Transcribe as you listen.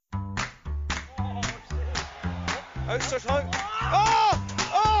Outstretched hug. Oh!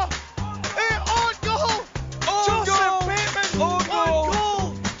 Oh! On goal! On Joseph goal! Bateman! On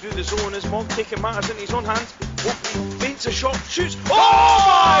goal! Through the zone as Monk taking matters into his own hands. Feints a shot, shoots. Oh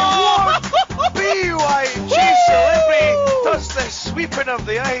my word! BYG celebrity does the sweeping of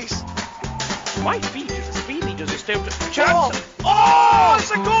the ice. Might be just speedy, does it still chance? Oh! It's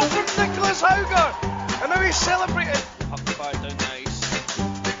a goal from Nicholas Hauger! And now he's celebrating. Puck fired down the ice.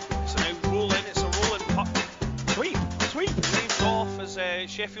 It's a now rolling, it's a rolling puck. Sweep! Leaves off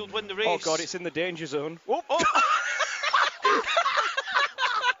as Sheffield win the race. Oh God, it's in the danger zone. Oh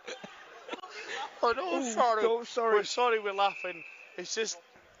no, sorry. Oh, sorry. We're sorry we're laughing. It's just,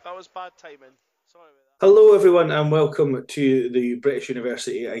 that was bad timing. Sorry about that. Hello everyone and welcome to the British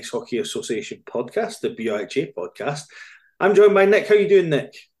University Ice Hockey Association podcast, the BIHA podcast. I'm joined by Nick. How are you doing,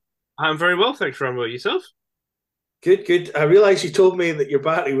 Nick? I'm very well, thanks, Rambo. Yourself? Good. I realised you told me that your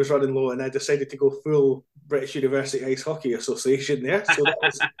battery was running low and I decided to go full British University Ice Hockey Association there. So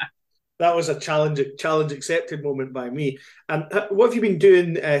that was a challenge accepted moment by me. And what have you been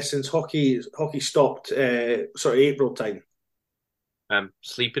doing since hockey stopped sort of April time?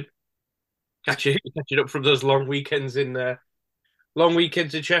 Sleeping. Catching up from those long weekends in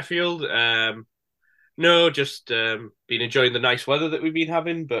Sheffield. No, just been enjoying the nice weather that we've been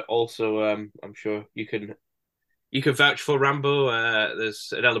having, but also I'm sure you can vouch for Rambo.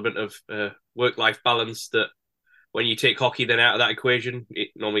 There's an element of work-life balance that when you take hockey then out of that equation,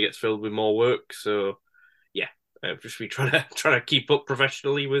 it normally gets filled with more work. So yeah, I've just been trying to keep up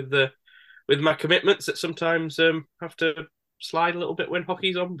professionally with my commitments that sometimes have to slide a little bit when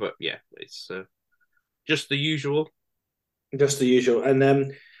hockey's on. But yeah, it's just the usual. Just the usual. And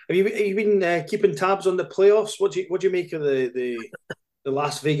have you been keeping tabs on the playoffs? What do you make of the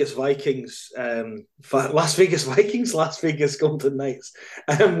Las Vegas Vikings, Las Vegas Golden Knights,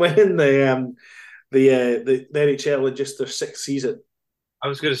 winning the NHL in just their sixth season? I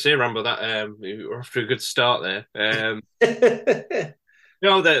was going to say, Rambo, that we're off to a good start there.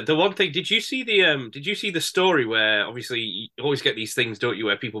 No, the one thing. Did you see the story where obviously you always get these things, don't you,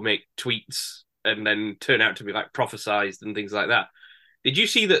 where people make tweets and then turn out to be like prophesized and things like that? Did you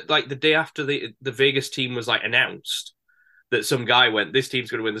see that like the day after the Vegas team was like announced that some guy went, this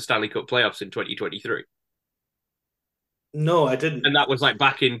team's going to win the Stanley Cup playoffs in 2023? No, I didn't. And that was like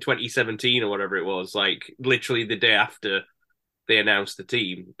back in 2017 or whatever it was, like literally the day after they announced the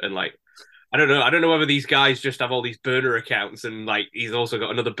team. And like, I don't know whether these guys just have all these burner accounts and like he's also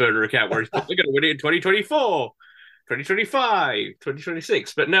got another burner account where he's probably going to win it in 2024, 2025,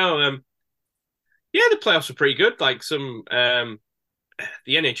 2026. But no, yeah, the playoffs are pretty good. Like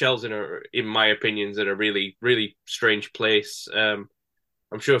the NHL's in my opinion, in a really, really strange place. I'm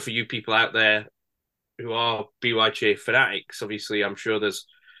sure for you people out there who are BYJ fanatics, obviously, I'm sure there's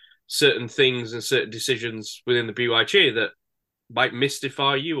certain things and certain decisions within the BYJ that might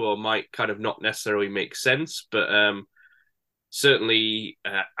mystify you or might kind of not necessarily make sense. But certainly,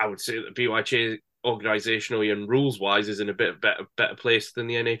 I would say that BYJ organisationally and rules-wise is in a bit better place than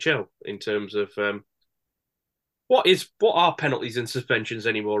the NHL in terms of what are penalties and suspensions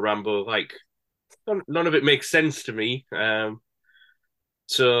anymore, Rambo? Like, none of it makes sense to me.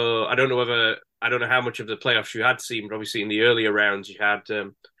 So I don't know how much of the playoffs you had seen, but obviously in the earlier rounds you had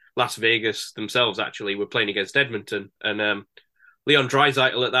Las Vegas themselves actually were playing against Edmonton, and Leon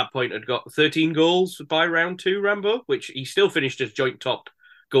Draisaitl at that point had got 13 goals by round 2, Rambo, which he still finished as joint top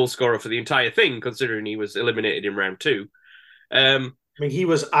goal scorer for the entire thing, considering he was eliminated in round 2. I mean, he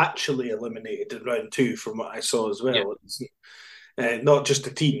was actually eliminated in round 2 from what I saw as well. Yeah. Not just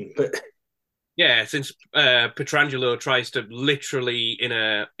the team, but yeah, since Pietrangelo tries to literally in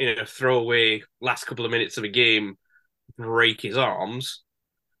a throwaway last couple of minutes of a game break his arms,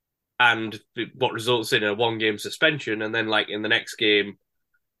 and what results in a 1-game suspension, and then like in the next game,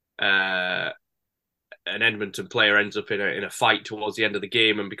 an Edmonton player ends up in a fight towards the end of the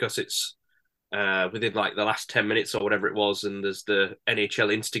game, and because it's within like the last 10 minutes or whatever it was, and there's the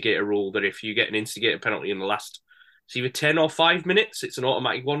NHL instigator rule that if you get an instigator penalty in the last, it's either 10 or 5 minutes, it's an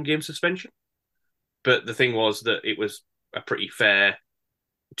automatic 1-game suspension. But the thing was that it was a pretty fair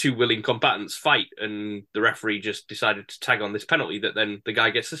two willing combatants fight, and the referee just decided to tag on this penalty that then the guy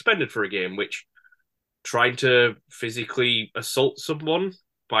gets suspended for a game, which trying to physically assault someone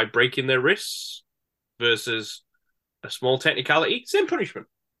by breaking their wrists versus a small technicality, same punishment.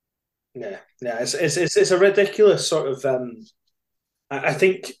 Yeah, it's a ridiculous sort of. I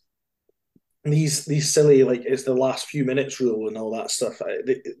think these silly, like, it's the last few minutes rule and all that stuff.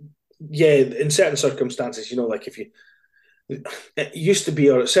 Yeah, in certain circumstances, like if it used to be,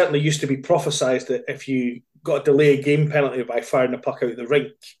 or it certainly used to be prophesized that if you got a delay game penalty by firing the puck out of the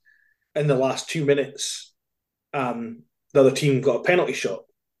rink in the last 2 minutes, the other team got a penalty shot.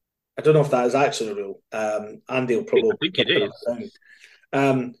 I don't know if that is actually a rule. Andy will probably. I think it is.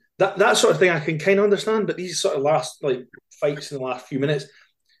 That sort of thing I can kind of understand, but these sort of last like fights in the last few minutes,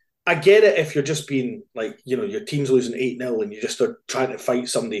 I get it if you're just being like, your team's losing 8-0 and you just are trying to fight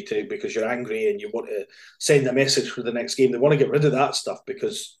somebody because you're angry and you want to send a message for the next game. They want to get rid of that stuff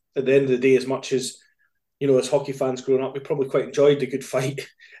because at the end of the day, as much as, as hockey fans growing up, we probably quite enjoyed a good fight.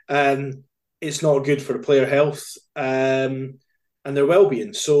 It's not good for the player health and their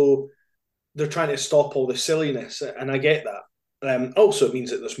well-being. So they're trying to stop all the silliness, and I get that. Also, it means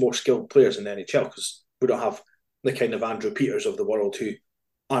that there's more skilled players in the NHL because we don't have the kind of Andrew Peters of the world who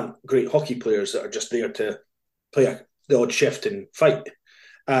aren't great hockey players that are just there to play the odd shift and fight.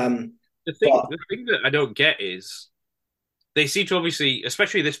 The thing that I don't get is they seem to obviously,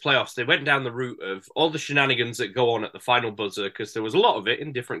 especially this playoffs, they went down the route of all the shenanigans that go on at the final buzzer, because there was a lot of it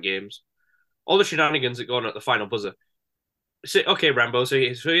in different games. All the shenanigans that go on at the final buzzer. So, okay, Rambo, so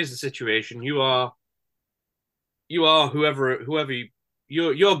here's the situation. You are whoever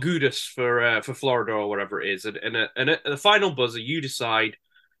you're Gudis for Florida or whatever it is, and at the final buzzer, you decide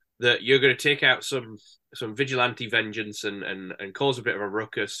that you're going to take out some vigilante vengeance and cause a bit of a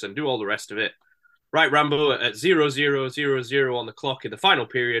ruckus and do all the rest of it. Right, Rambo, at 0-0-0-0 on the clock in the final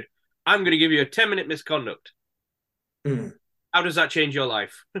period, I'm going to give you a 10-minute misconduct. How does that change your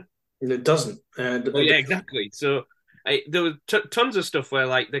life? It doesn't. Well, yeah, exactly. So there were tons of stuff where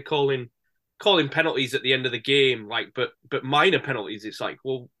like they're calling penalties at the end of the game, like but minor penalties. It's like,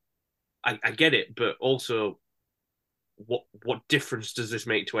 well, I get it, but also, what difference does this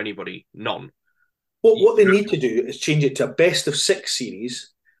make to anybody? None. What they need to do is change it to a best of 6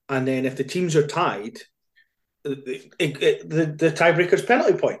 series, and then if the teams are tied, the tiebreaker's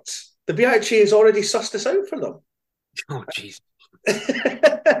penalty points. The BIHA has already sussed this out for them. Oh, jeez.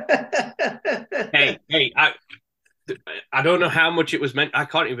 hey, I don't know how much it was meant. I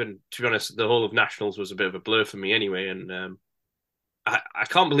can't even, to be honest, the whole of Nationals was a bit of a blur for me anyway, and I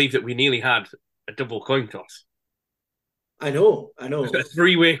can't believe that we nearly had a double coin toss. I know. A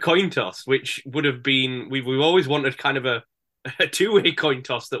 3-way coin toss, which would have been, we've always wanted kind of a 2-way coin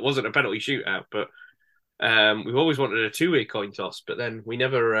toss that wasn't a penalty shootout, but we've always wanted a 2-way coin toss, but then we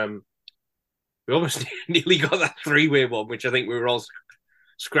never, we almost nearly got that 3-way one, which I think we were all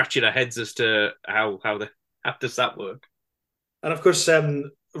scratching our heads as to how does that work. And of course,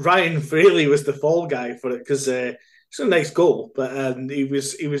 Ryan Fraley was the fall guy for it because it's a nice goal, but he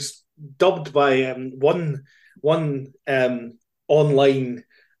was dubbed by one online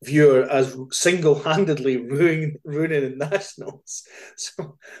viewer as single-handedly ruining Nationals.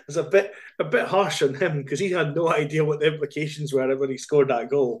 So it was a bit harsh on him because he had no idea what the implications were when he scored that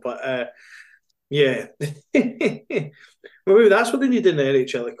goal. But yeah, well, maybe that's what they need in the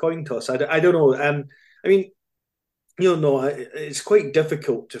NHL, a coin toss. I don't know. I mean, it's quite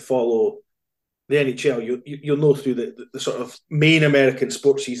difficult to follow the NHL. You'll know through the sort of main American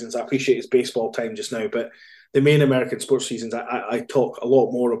sports seasons. I appreciate it's baseball time just now, but the main American sports seasons, I talk a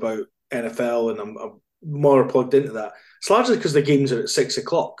lot more about NFL, and I'm more plugged into that. It's largely because the games are at 6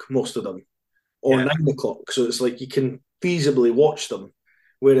 o'clock, most of them, or 9 o'clock. So it's like you can feasibly watch them.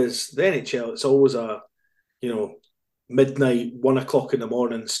 Whereas the NHL, it's always a, midnight, 1 o'clock in the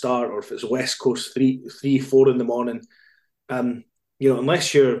morning start, or if it's West Coast, 4 in the morning.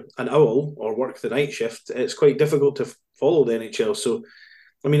 Unless you're an owl or work the night shift, it's quite difficult to follow the NHL. So,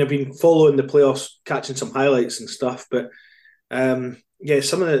 I mean, I've been following the playoffs, catching some highlights and stuff, but some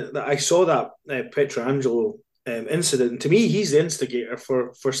of I saw that Pietrangelo incident. And to me, he's the instigator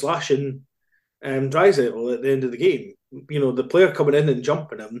for slashing Draisaitl at the end of the game. The player coming in and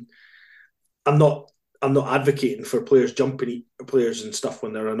jumping him. I'm not advocating for players jumping players and stuff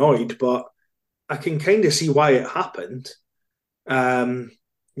when they're annoyed, but I can kind of see why it happened. And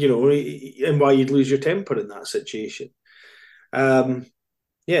why you'd lose your temper in that situation.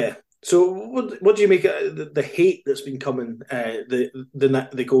 Yeah. So what do you make of the hate that's been coming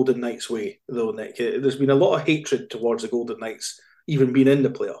the Golden Knights way, though, Nick? There's been a lot of hatred towards the Golden Knights, even being in the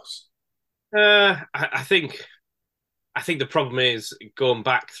playoffs. I think the problem is, going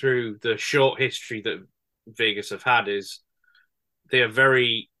back through the short history that Vegas have had, is they are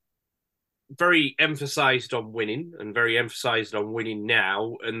very, very emphasized on winning, and very emphasized on winning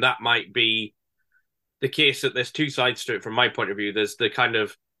now. And that might be the case that there's two sides to it from my point of view. There's the kind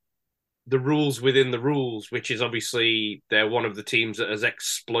of the rules within the rules, which is obviously they're one of the teams that has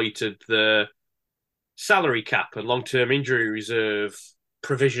exploited the salary cap and long-term injury reserve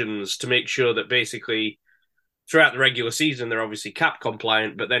provisions to make sure that basically throughout the regular season they're obviously cap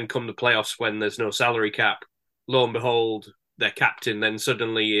compliant, but then come the playoffs when there's no salary cap, lo and behold, their captain then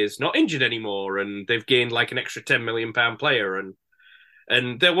suddenly is not injured anymore, and they've gained like an extra £10 million player,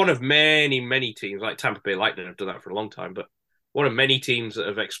 and they're one of many teams, like Tampa Bay Lightning have done that for a long time, but one of many teams that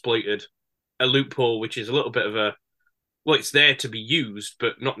have exploited a loophole, which is a little bit of a, well, it's there to be used,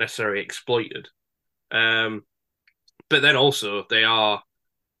 but not necessarily exploited. But then also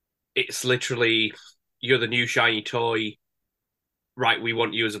it's literally, you're the new shiny toy, right? We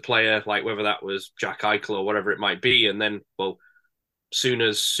want you as a player, like whether that was Jack Eichel or whatever it might be. And then, well, soon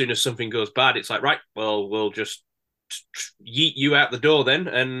as something goes bad, it's like, right, well, we'll just yeet you out the door then,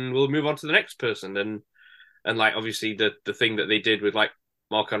 and we'll move on to the next person. And like, obviously the thing that they did with like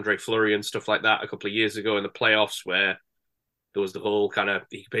Marc-Andre Fleury and stuff like that a couple of years ago in the playoffs, where there was the whole kind of,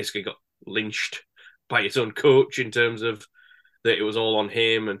 he basically got lynched by his own coach in terms of that it was all on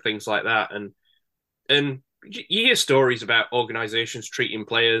him and things like that. And you hear stories about organizations treating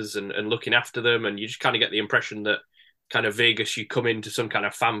players and looking after them, and you just kind of get the impression that kind of Vegas, you come into some kind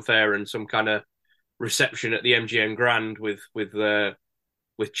of fanfare and some kind of reception at the MGM Grand with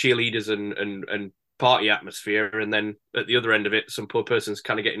cheerleaders and party atmosphere, and then at the other end of it, some poor person's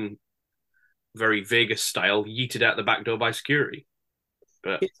kind of getting very Vegas style yeeted out the back door by security.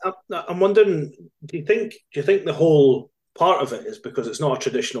 But I'm wondering, do you think the whole part of it is because it's not a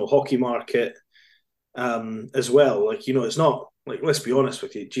traditional hockey market as well? Like, you know, it's not like, let's be honest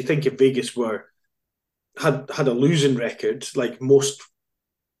with you. Do you think if Vegas had a losing record like most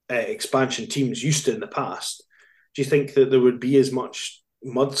expansion teams used to in the past, do you think that there would be as much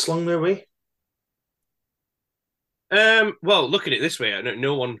mud slung their way? Well, look at it this way. I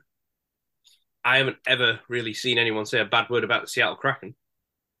haven't ever really seen anyone say a bad word about the Seattle Kraken.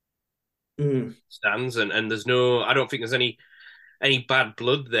 Stands, and there's no, I don't think there's any bad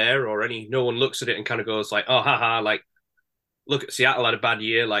blood there, or no one looks at it and kind of goes like, oh, haha, like, look at Seattle had a bad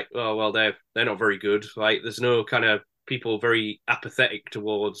year, like, oh, well, they're not very good. Like, there's no kind of people very apathetic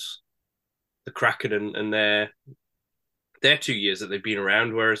towards the Kraken and their 2 years that they've been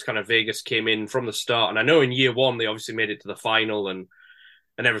around, whereas kind of Vegas came in from the start. And I know in year one, they obviously made it to the final and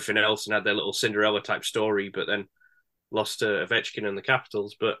everything else and had their little Cinderella type story, but then lost to Ovechkin and the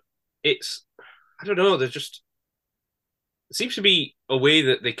Capitals. But I don't know, it seems to be a way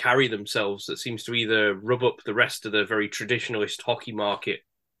that they carry themselves that seems to either rub up the rest of the very traditionalist hockey market,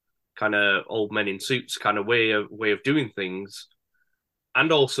 kind of old men in suits kind of way of doing things.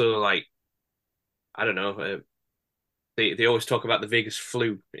 And also, like, I don't know, they always talk about the Vegas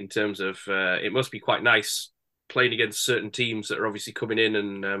flu in terms of it must be quite nice playing against certain teams that are obviously coming in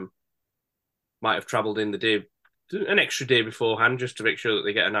and might have travelled in an extra day beforehand just to make sure that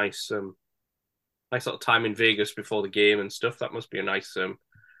they get a nice little time in Vegas before the game and stuff. That must be a nice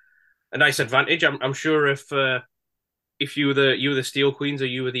advantage. I'm sure if you were the Steel Queens or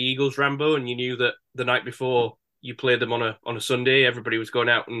you were the Eagles, Rambo, and you knew that the night before you played them on a Sunday, everybody was going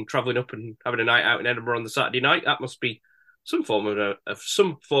out and travelling up and having a night out in Edinburgh on the Saturday night. That must be some form of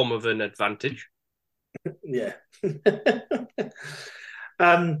an advantage. Yeah.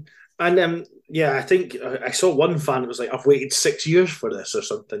 Yeah, I think I saw one fan that was like, I've waited 6 years for this or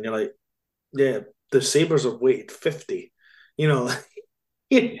something. You're like, yeah, the Sabres have waited 50. You know,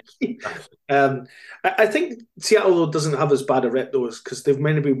 I think Seattle though doesn't have as bad a rep though, because they've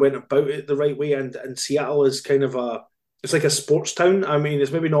maybe went about it the right way, and Seattle is kind of it's like a sports town. I mean,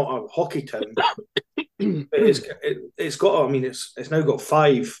 it's maybe not a hockey town, but it's got. I mean, it's now got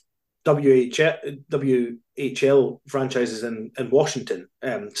 5 WHL franchises in Washington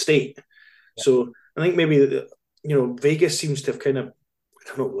State. Yeah. So I think maybe Vegas seems to have kind of, I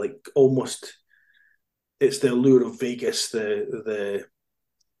don't know, like almost it's the allure of Vegas, the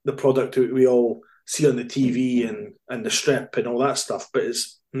product that we all see on the TV and the strip and all that stuff, but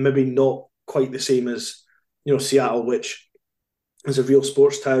it's maybe not quite the same as Seattle, which is a real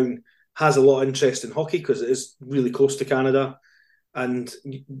sports town, has a lot of interest in hockey because it is really close to Canada. And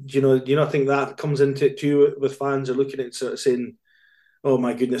I think that comes into it too with fans are looking at it sort of saying, oh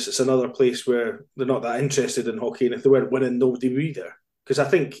my goodness, it's another place where they're not that interested in hockey, and if they weren't winning, nobody would be there. Because I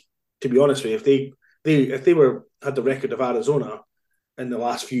think, to be honest with you, if they had the record of Arizona in the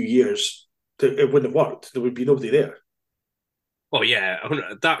last few years, it wouldn't have worked. There would be nobody there. Well, yeah,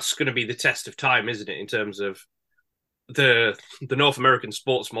 that's going to be the test of time, isn't it? In terms of the North American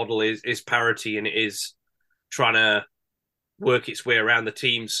sports model is parity, and it is trying to work its way around the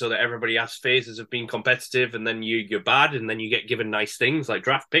teams so that everybody has phases of being competitive, and then you're bad, and then you get given nice things like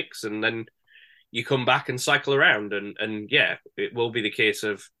draft picks, and then you come back and cycle around. And yeah, it will be the case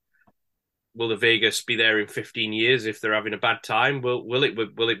of, will the Vegas be there in 15 years if they're having a bad time? Will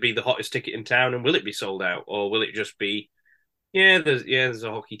it be the hottest ticket in town, and will it be sold out, or will it just be there's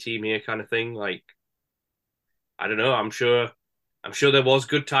a hockey team here kind of thing? Like, I don't know. I'm sure there was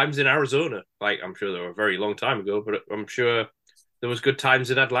good times in Arizona. Like, I'm sure they were a very long time ago, but I'm sure there was good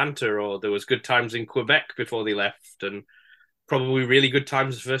times in Atlanta, or there was good times in Quebec before they left, and probably really good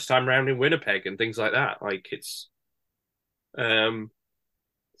times the first time round in Winnipeg and things like that. Like, it's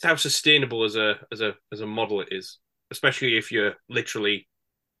how sustainable as a model it is, especially if you're literally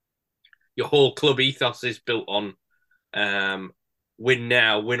your whole club ethos is built on win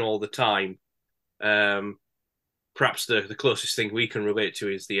now, win all the time. Perhaps the closest thing we can relate to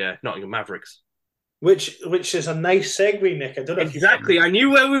is the Nottingham Mavericks. Which is a nice segue, Nick. I don't know Exactly. if I knew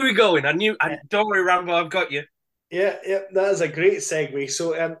where we were going. Don't worry, Rambo, I've got you. Yeah, that is a great segue.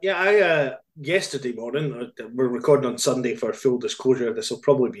 So, I yesterday morning, we're recording on Sunday for full disclosure. This will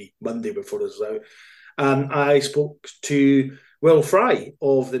probably be Monday before this is out. I spoke to Will Fry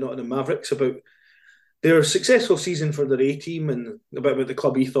of the Nottingham Mavericks about their successful season for their A team and a bit about the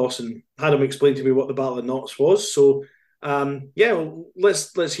club ethos, and had him explain to me what the Battle of Knots was. So,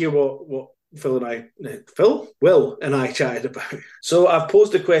 let's hear what Will and I chatted about. So, I've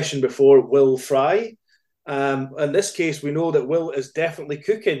posed a question before. Will Fry. In this case, we know that Will is definitely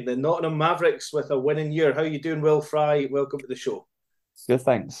cooking the Nottingham Mavericks with a winning year. How you doing, Will Fry? Welcome to the show. Good,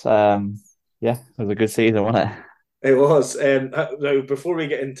 thanks. Yeah, it was a good season, wasn't it? It was. Now, before we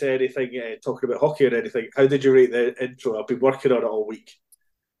get into anything, talking about hockey or anything, how did you rate the intro? I've been working on it all week.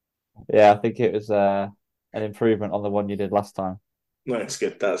 Yeah, I think it was an improvement on the one you did last time. No, that's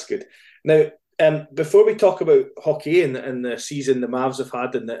good. That's good. Now, before we talk about hockey and the season the Mavs have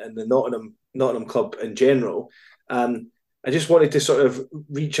had and the Nottingham club in general, I just wanted to sort of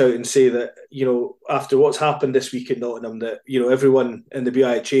reach out and say that, after what's happened this week in Nottingham, that, everyone in the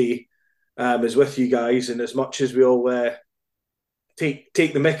BIHA is with you guys. And as much as we all take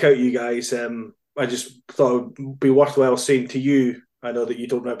the mick out of you guys, I just thought it would be worthwhile saying to you, I know that you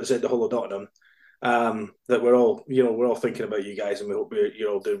don't represent the whole of Nottingham, that we're all thinking about you guys, and we hope you're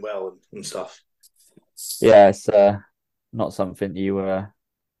all doing well and stuff. Yeah, it's not something you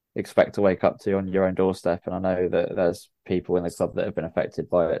expect to wake up to on your own doorstep. And I know that there's people in the club that have been affected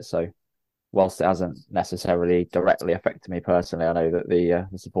by it. So whilst it hasn't necessarily directly affected me personally, I know that the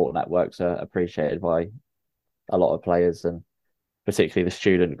support networks are appreciated by a lot of players, and particularly the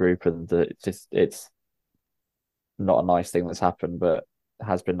student group. And it's not a nice thing that's happened, but it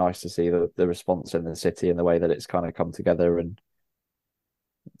has been nice to see the response in the city and the way that it's kind of come together. And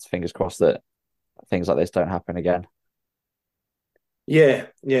it's fingers crossed that things like this don't happen again. Yeah,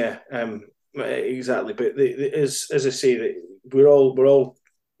 exactly. But as I say, that we're all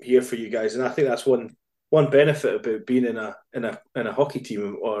here for you guys, and I think that's one benefit about being in a hockey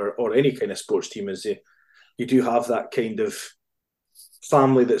team or any kind of sports team is you do have that kind of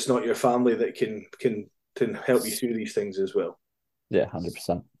family that's not your family that can help you through these things as well. Yeah,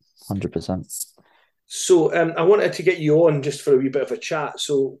 100%. 100%. So I wanted to get you on just for a wee bit of a chat.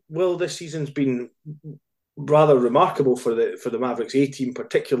 So, Will, this season's been rather remarkable for the Mavericks A team,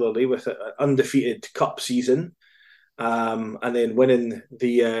 particularly with an undefeated cup season, and then winning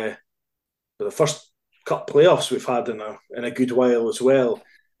the first cup playoffs we've had in a good while as well.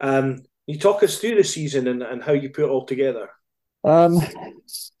 You talk us through the season and how you put it all together.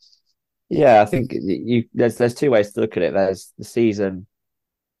 Yeah, I think there's two ways to look at it. There's the season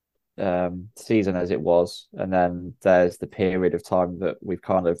as it was, and then there's the period of time that we've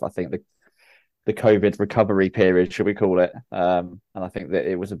kind of, I think, the COVID recovery period, should we call it? And I think that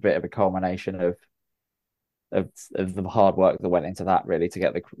it was a bit of a culmination of the hard work that went into that, really, to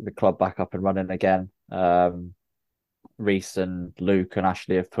get the club back up and running again. Reece and Luke and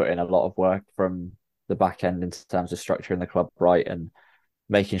Ashley have put in a lot of work from the back end in terms of structuring the club right and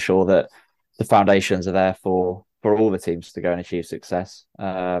making sure that the foundations are there for all the teams to go and achieve success.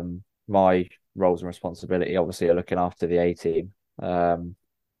 My roles and responsibility obviously are looking after the A team.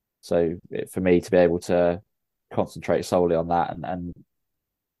 So for me to be able to concentrate solely on that and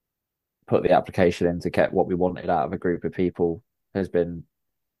put the application in to get what we wanted out of a group of people has been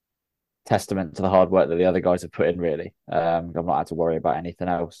testament to the hard work that the other guys have put in, really. I've not had to worry about anything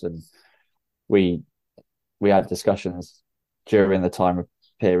else. And we had discussions during the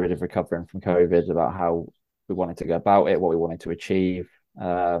period of recovering from COVID about how we wanted to go about it, what we wanted to achieve.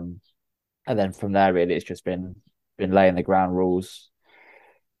 And then from there, really, it's just been laying the ground rules,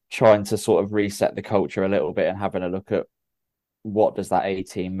 trying to sort of reset the culture a little bit and having a look at what does that A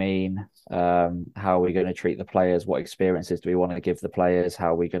team mean? How are we going to treat the players? What experiences do we want to give the players?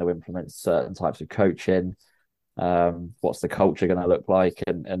 How are we going to implement certain types of coaching? What's the culture going to look like?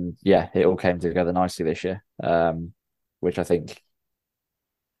 And yeah, it all came together nicely this year, which I think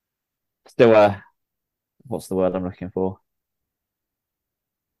still, what's the word I'm looking for?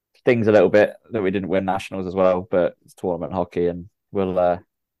 stings a little bit that we didn't win nationals as well, but it's tournament hockey, and we'll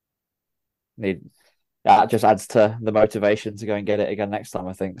need that just adds to the motivation to go and get it again next time,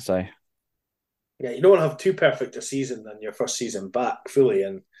 I think. So Yeah, you don't want to have too perfect a season than your first season back fully,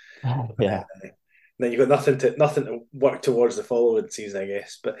 and yeah. then you've got nothing to work towards the following season, I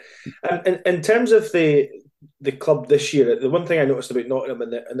guess. But in terms of the club this year, the one thing I noticed about Nottingham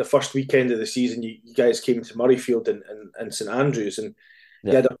in the first weekend of the season, you guys came to Murrayfield and St Andrews, and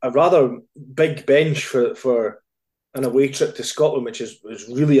you had a rather big bench for an away trip to Scotland, which was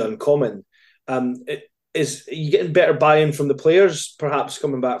really uncommon. Are you getting better buy-in from the players, perhaps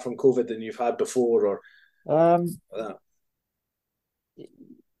coming back from COVID than you've had before, or that?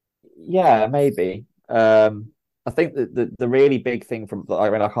 Yeah, maybe. I think that the really big thing from, I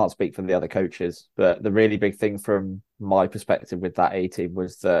mean, I can't speak for the other coaches, but the really big thing from my perspective with that A team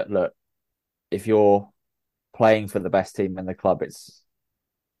was that, look, if you're playing for the best team in the club, it's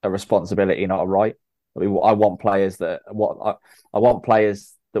a responsibility, not a right. I mean, I want players that I want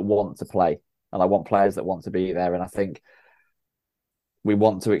players that want to play, and I want players that want to be there. And I think we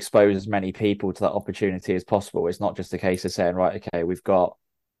want to expose as many people to that opportunity as possible. It's not just a case of saying, right, okay, we've got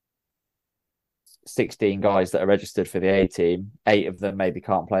 16 guys that are registered for the A team. 8 of them maybe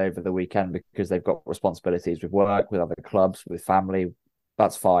can't play over the weekend because they've got responsibilities with work, with other clubs, with family.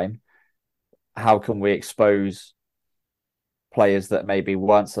 That's fine. How can we expose players that maybe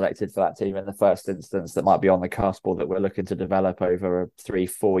weren't selected for that team in the first instance, that might be on the cusp, or that we're looking to develop over a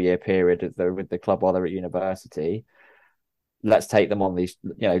 3-4 year period with the club while they're at university? Let's take them on these,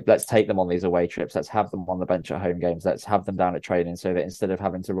 let's take them on these away trips. Let's have them on the bench at home games. Let's have them down at training, so that instead of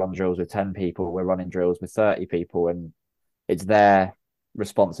having to run drills with 10 people, we're running drills with 30 people. And it's their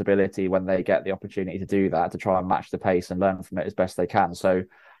responsibility when they get the opportunity to do that, to try and match the pace and learn from it as best they can. So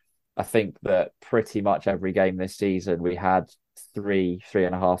I think that pretty much every game this season, we had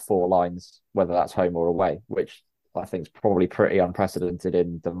 3.5, 4 lines, whether that's home or away, which I think is probably pretty unprecedented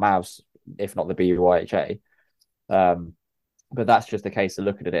in the Mavs, if not the BUIHA. But that's just a case of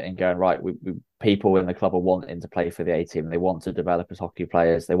looking at it and going, right, people in the club are wanting to play for the A team. They want to develop as hockey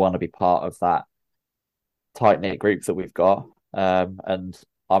players. They want to be part of that tight-knit group that we've got. And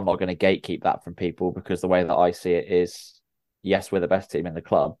I'm not going to gatekeep that from people, because the way that I see it is, yes, we're the best team in the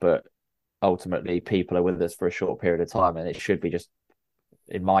club, but ultimately people are with us for a short period of time. And it should be just,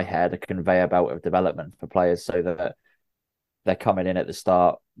 in my head, a conveyor belt of development for players, so that they're coming in at the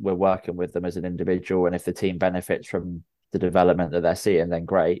start. We're working with them as an individual. And if the team benefits from the development that they're seeing, then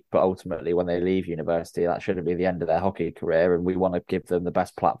great. But ultimately, when they leave university, that shouldn't be the end of their hockey career. And we want to give them the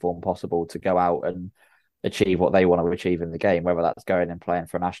best platform possible to go out and achieve what they want to achieve in the game, whether that's going and playing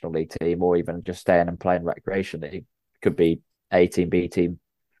for a National League team, or even just staying and playing recreation league. Could be A team, B team,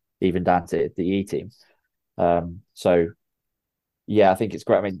 even down to the E team. So yeah, I think it's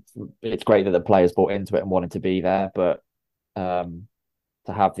great. I mean, it's great that the players bought into it and wanted to be there, but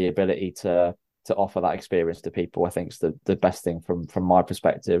to have the ability to offer that experience to people, I think is the best thing from my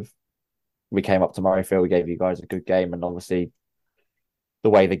perspective. We came up to Murrayfield, we gave you guys a good game, and obviously the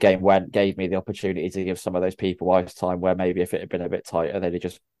way the game went gave me the opportunity to give some of those people ice time, where maybe if it had been a bit tighter, they'd have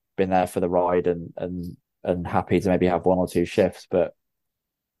just been there for the ride and happy to maybe have 1 or 2 shifts. But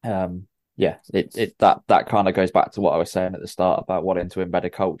yeah, that kind of goes back to what I was saying at the start about wanting to embed a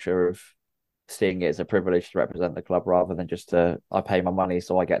culture of seeing it as a privilege to represent the club, rather than just I pay my money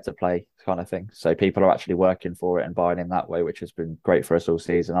so I get to play kind of thing. So people are actually working for it and buying in that way, which has been great for us all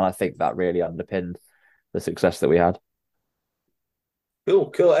season. And I think that really underpinned the success that we had.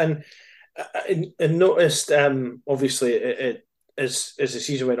 Cool. And noticed, obviously, as the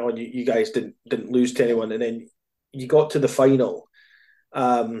season went on, you guys didn't lose to anyone, and then you got to the final,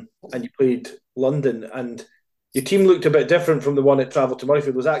 and you played London, and your team looked a bit different from the one that travelled to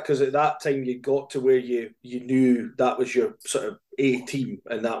Murrayfield. Was that because at that time you got to where you knew that was your sort of A team,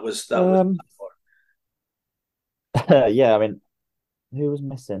 and that was yeah, I mean, who was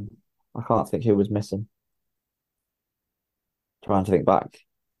missing? I can't think who was missing. Trying to think back.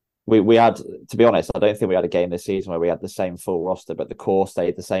 We had, to be honest, I don't think we had a game this season where we had the same full roster, but the core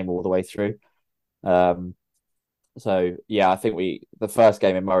stayed the same all the way through. So yeah, I think the first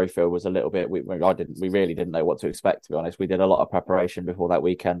game in Murrayfield was a little bit. We really didn't know what to expect, to be honest. We did a lot of preparation before that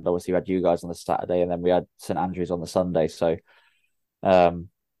weekend. Obviously, we had you guys on the Saturday, and then we had St Andrews on the Sunday. So,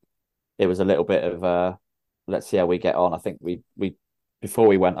 it was a little bit of let's see how we get on. I think we before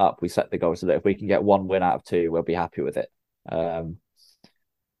we went up, we set the goal so that if we can get 1 win out of 2, we'll be happy with it.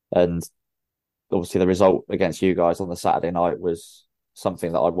 And obviously, the result against you guys on the Saturday night was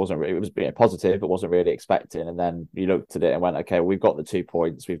something that I wasn't really, it was being positive, but wasn't really expecting. And then you looked at it and went, okay, we've got the 2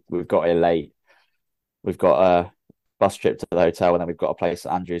 points, we've got it late, we've got bus trip to the hotel, and then we've got to play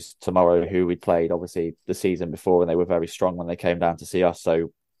St Andrews tomorrow, who we played obviously the season before, and they were very strong when they came down to see us.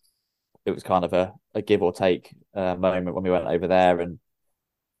 So it was kind of a give or take moment when we went over there, and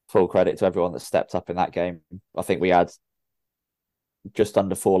full credit to everyone that stepped up in that game. I think we had just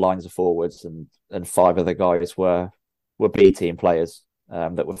under 4 lines of forwards, and 5 of the guys were B team players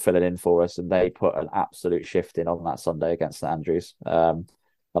that were filling in for us, and they put an absolute shift in on that Sunday against St Andrews.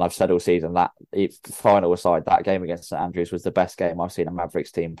 And I've said all season that, final aside, that game against St Andrews was the best game I've seen a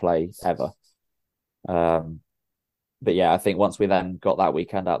Mavericks team play ever. But yeah, I think once we then got that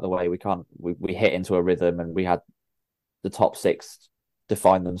weekend out of the way, we hit into a rhythm, and we had the top 6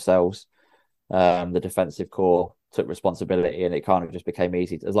 define themselves. The defensive core took responsibility, and it kind of just became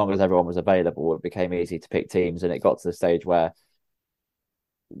easy. As long as everyone was available, it became easy to pick teams, and it got to the stage where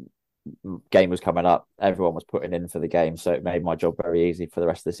game was coming up, everyone was putting in for the game, so it made my job very easy for the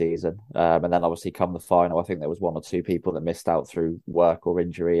rest of the season. And then obviously come the final, I think there was 1 or 2 people that missed out through work or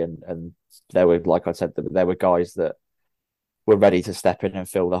injury, and there were, like I said, there were guys that were ready to step in and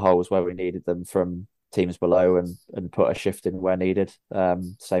fill the holes where we needed them from teams below, and put a shift in where needed,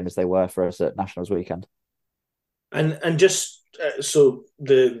 same as they were for us at Nationals weekend. And just so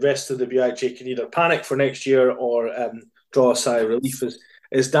the rest of the BIJ can either panic for next year or draw a sigh of relief,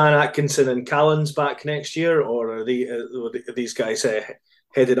 is Dan Atkinson and Callens back next year, or are these guys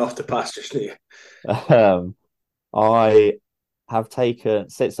headed off to pastures new? I have taken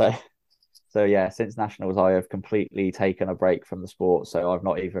since Nationals, I have completely taken a break from the sport. So I've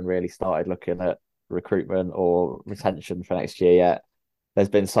not even really started looking at recruitment or retention for next year yet. There's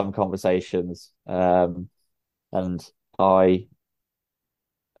been some conversations, and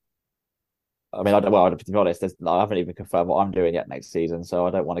I mean, to be honest, I haven't even confirmed what I'm doing yet next season, so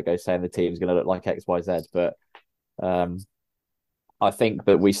I don't want to go saying the team's going to look like X, Y, Z. But I think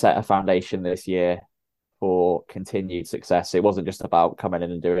that we set a foundation this year for continued success. It wasn't just about coming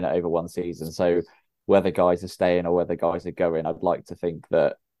in and doing it over one season. So whether guys are staying or whether guys are going, I'd like to think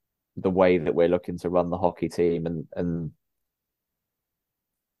that the way that we're looking to run the hockey team and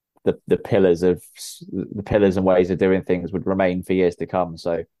the pillars and ways of doing things would remain for years to come.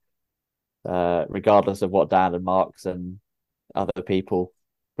 So regardless of what Dan and Marks and other people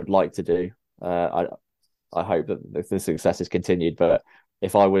would like to do, I hope that the success is continued. But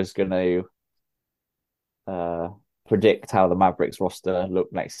if I was going to predict how the Mavericks roster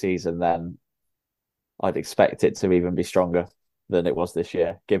look next season, then I'd expect it to even be stronger than it was this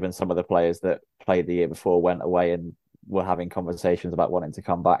year, given some of the players that played the year before went away and were having conversations about wanting to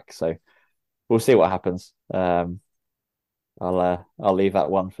come back. So we'll see what happens. I'll leave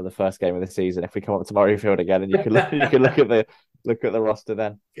that one for the first game of the season if we come up to Murrayfield again, and you can look at the roster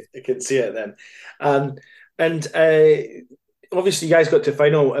then. You can see it then. And obviously you guys got to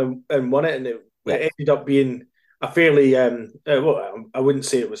final and won it, and it ended up being a fairly well, I wouldn't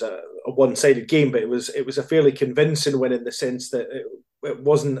say it was a one-sided game, but it was a fairly convincing win in the sense that it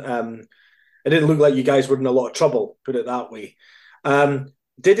wasn't it didn't look like you guys were in a lot of trouble, put it that way.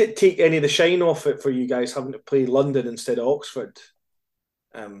 Did it take any of the shine off it for you guys having to play London instead of Oxford?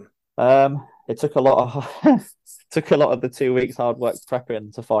 It took a lot of the 2 weeks hard work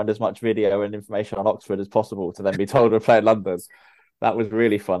prepping to find as much video and information on Oxford as possible to then be told we're playing London. That was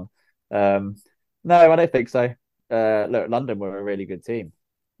really fun. No, I don't think so. Look, London were a really good team.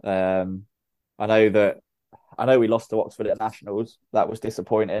 I know we lost to Oxford at Nationals. That was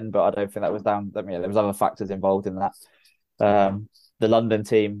disappointing, but I don't think that was down. I mean, there was other factors involved in that. The London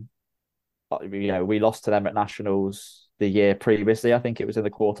team, we lost to them at Nationals the year previously. I think it was in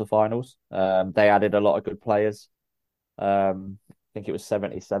the quarterfinals. They added a lot of good players. I think it was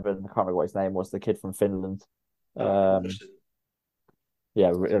 77. I can't remember what his name was. The kid from Finland. Yeah,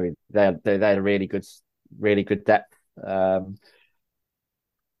 I mean, they had a really good depth. I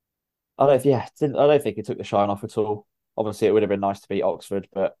don't think it took the shine off at all. Obviously, it would have been nice to beat Oxford,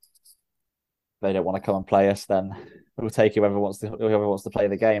 but they don't want to come and play us. Then we'll take whoever wants to play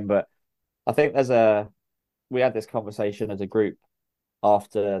the game. But I think we had this conversation as a group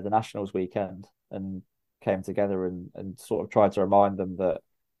after the Nationals weekend and came together and sort of tried to remind them that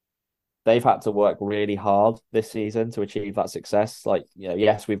they've had to work really hard this season to achieve that success. Like,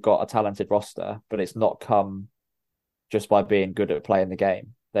 yes, we've got a talented roster, but it's not come just by being good at playing the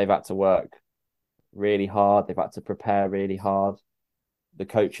game. They've had to work really hard. They've had to prepare really hard. The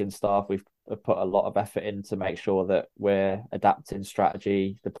coaching staff, we've put a lot of effort in to make sure that we're adapting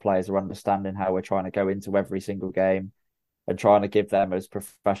strategy. The players are understanding how we're trying to go into every single game and trying to give them as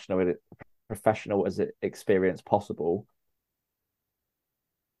professional as experience possible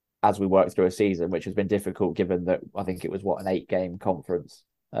as we work through a season, which has been difficult given that I think it was an 8-game conference.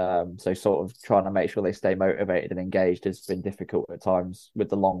 So sort of trying to make sure they stay motivated and engaged has been difficult at times with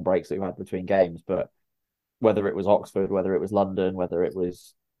the long breaks that we've had between games. But whether it was Oxford, whether it was London, whether it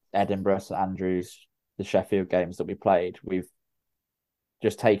was Edinburgh, St Andrews, the Sheffield games that we played, we've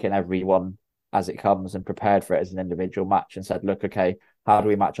just taken everyone as it comes and prepared for it as an individual match and said, look, okay, how do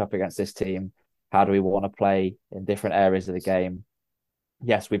we match up against this team? How do we want to play in different areas of the game?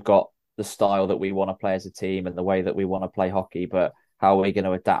 Yes, we've got the style that we want to play as a team and the way that we want to play hockey, but how are we going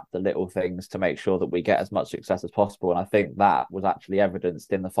to adapt the little things to make sure that we get as much success as possible? And I think that was actually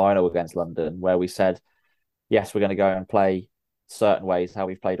evidenced in the final against London, where we said, yes, we're going to go and play certain ways, how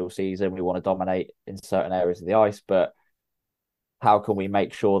we've played all season. We want to dominate in certain areas of the ice, but how can we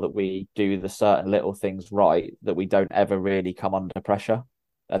make sure that we do the certain little things right, that we don't ever really come under pressure?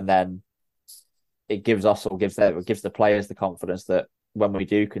 And then it gives us or gives the players the confidence that when we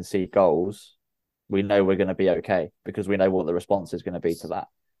do concede goals, we know we're going to be okay because we know what the response is going to be to that.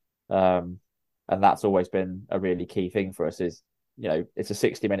 And that's always been a really key thing for us is, it's a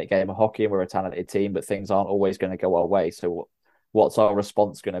 60-minute game of hockey and we're a talented team, but things aren't always going to go our way. So what's our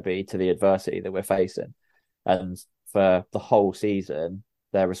response going to be to the adversity that we're facing? And for the whole season,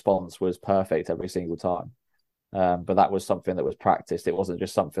 their response was perfect every single time. But that was something that was practiced. It wasn't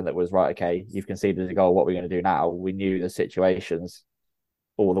just something that was, right, okay, you've conceded a goal, what are we going to do now? We knew the situations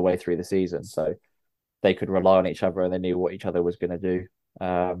all the way through the season. So they could rely on each other and they knew what each other was going to do.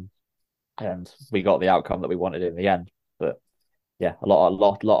 And we got the outcome that we wanted in the end. But yeah, a lot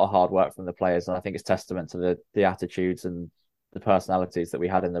of hard work from the players. And I think it's testament to the attitudes and the personalities that we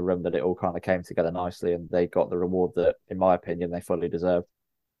had in the room that it all kind of came together nicely and they got the reward that, in my opinion, they fully deserved.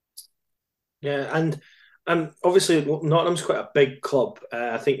 Yeah, and obviously Nottingham's quite a big club.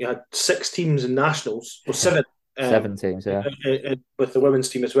 I think you had 6 teams in nationals, or 7. 7 teams, yeah. With the women's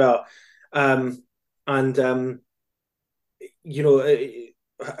team as well. And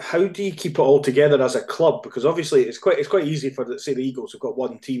how do you keep it all together as a club? Because obviously it's quite easy for, say, the Eagles have got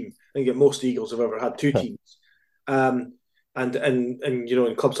one team. I think most Eagles have ever had 2 teams. And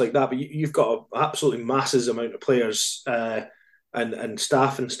in clubs like that, but you've got an absolutely massive amount of players and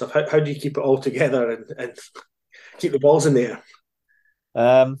staff and stuff. How do you keep it all together and keep the balls in the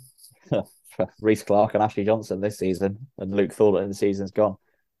air? Reece Clark and Ashley Johnson this season, and Luke Thornton the season's gone.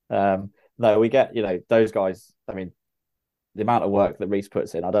 No, we get those guys. I mean, the amount of work that Reece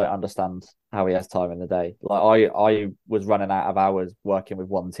puts in, I don't understand how he has time in the day. Like I was running out of hours working with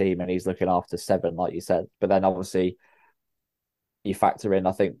one team, and he's looking after 7, like you said. But then obviously you factor in,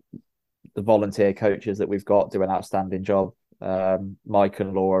 I think, the volunteer coaches that we've got do an outstanding job. Mike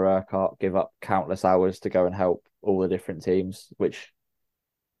and Laura Urquhart give up countless hours to go and help all the different teams, which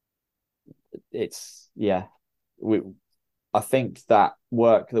I think that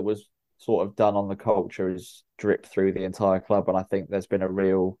work that was sort of done on the culture is dripped through the entire club, and I think there's been a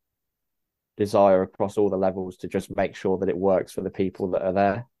real desire across all the levels to just make sure that it works for the people that are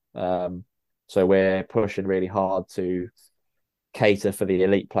there. So we're pushing really hard to cater for the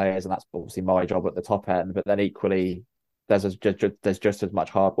elite players, and that's obviously my job at the top end. But then equally, there's just as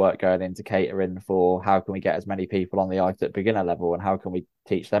much hard work going into catering for how can we get as many people on the ice at beginner level, and how can we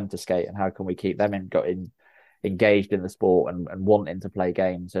teach them to skate, and how can we keep them engaged in the sport and wanting to play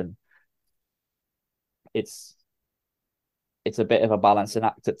games. And it's a bit of a balancing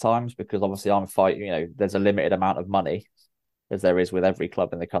act at times because obviously I'm fighting. There's a limited amount of money as there is with every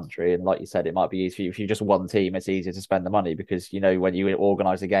club in the country. And like you said, it might be easy if you're just one team, it's easier to spend the money because, when you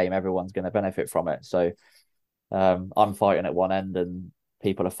organise a game, everyone's going to benefit from it. So I'm fighting at one end and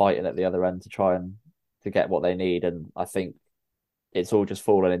people are fighting at the other end to try and to get what they need. And I think it's all just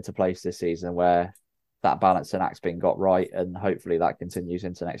fallen into place this season where that balancing act's been got right. And hopefully that continues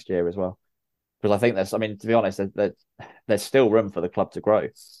into next year as well. Because I think to be honest, there's still room for the club to grow.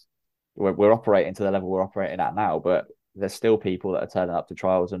 We're operating to the level we're operating at now, but there's still people that are turning up to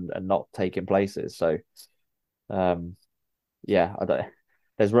trials and not taking places. So, there's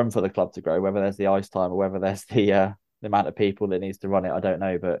room for the club to grow. Whether there's the ice time or whether there's the amount of people that needs to run it, I don't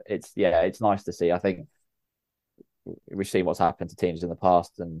know. But it's nice to see. I think we've seen what's happened to teams in the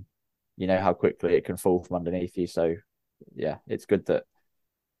past, and how quickly it can fall from underneath you. So, yeah, it's good that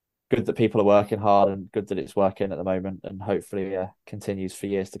people are working hard and good that it's working at the moment, and hopefully continues for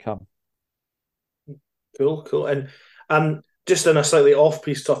years to come. Cool. And just on a slightly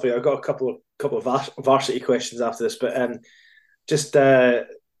off-piece topic, I've got a couple of varsity questions after this, but just for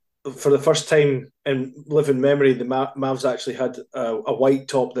the first time in living memory, the Mavs actually had a white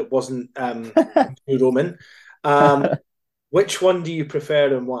top that wasn't Roman. Which one do you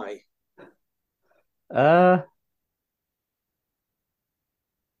prefer and why? I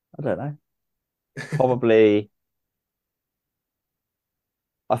don't know. Probably.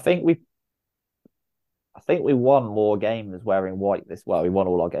 I think we won more games wearing white this. Well, we won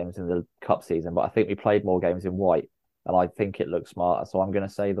all our games in the cup season, but I think we played more games in white, and I think it looks smarter. So I'm going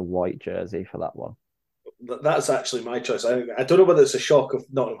to say the white jersey for that one. That's actually my choice. I don't know whether it's a shock of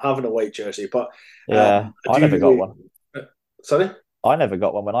not having a white jersey, but Yeah, I never got one. Sorry? I never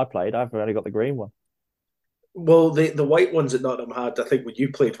got one when I played. I've only got the green one. Well, the white ones that Nottingham had, I think when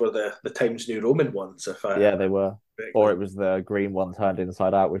you played, were the Times New Roman ones. Yeah, they were. Or it was the green one turned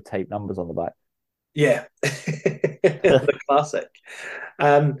inside out with tape numbers on the back. Yeah, the classic.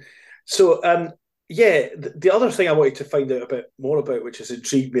 Um, so yeah, the other thing I wanted to find out a bit more about, which has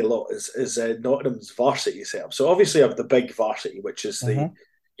intrigued me a lot, is Nottingham's varsity setup. So obviously, I have the big varsity, which is the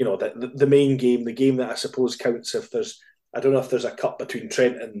main game, the game that I suppose counts if there's, I don't know if there's a cup between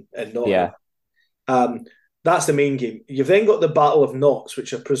Trent and Nottingham. Yeah. That's the main game. You've then got the Battle of Knots,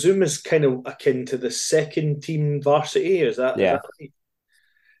 which I presume is kind of akin to the second team varsity. Is that right?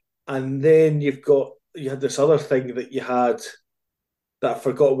 And then you had this other thing that you had that I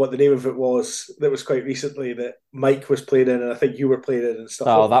forgot what the name of it was, that was quite recently, that Mike was playing in, and I think you were playing in and stuff.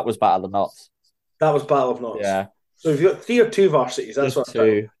 Oh, that was Battle of Knots. That was Battle of Knots. Yeah. So if you've got 3 or 2 varsities, that's just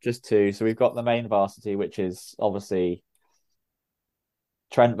two. Just two. So we've got the main varsity, which is obviously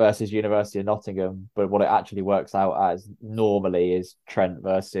Trent versus University of Nottingham, but what it actually works out as normally is Trent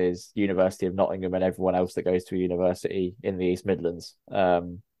versus University of Nottingham and everyone else that goes to a university in the East Midlands.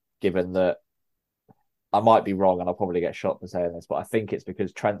 Given that I might be wrong and I'll probably get shot for saying this, but I think it's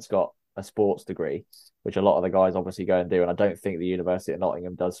because Trent's got a sports degree, which a lot of the guys obviously go and do, and I don't think the University of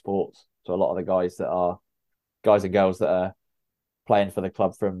Nottingham does sports. So a lot of the guys and girls that are playing for the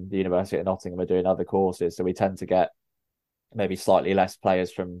club from the University of Nottingham are doing other courses. So we tend to get maybe slightly less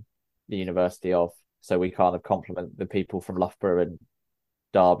players from the University of, so we kind of complement the people from Loughborough and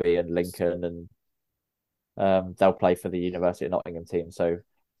Derby and Lincoln, and they'll play for the University of Nottingham team. So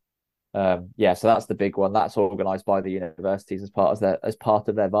so that's the big one. That's organised by the universities as part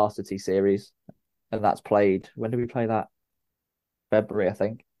of their varsity series, and that's played. When do we play that? February, I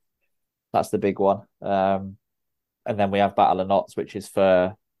think. That's the big one. And then we have Battle of Knots, which is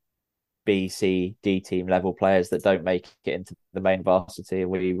for B, C, D team level players that don't make it into the main varsity.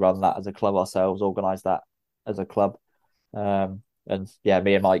 We run that as a club ourselves, organise that as a club. And yeah,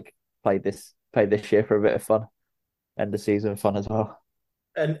 me and Mike played this year for a bit of fun. End of season fun as well.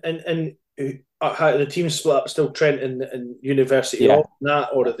 And how the team split up, still Trent and University Yeah. of that,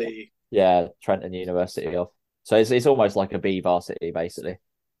 or are they? Yeah, Trent and University of. So it's almost like a B varsity basically.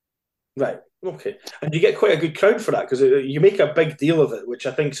 Right. Okay. And you get quite a good crowd for that, because you make a big deal of it, which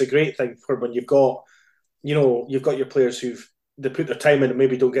I think is a great thing for when you've got your players they put their time in and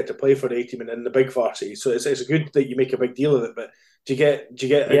maybe don't get to play for the A team and in the big varsity. So it's good that you make a big deal of it. But do you get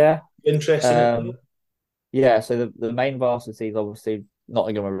interest in it? Yeah. So the main varsity is obviously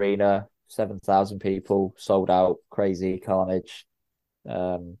Nottingham Arena, 7,000 people, sold out, crazy carnage.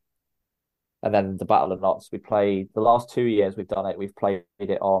 And then the Battle of Knots, we played the last 2 years we've done it. We've played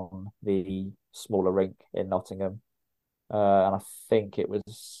it on the smaller rink in Nottingham, and I think it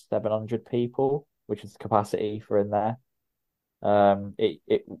was 700 people, which is capacity for in there.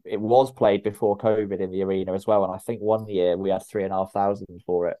 It was played before COVID in the arena as well, and I think one year we had 3,500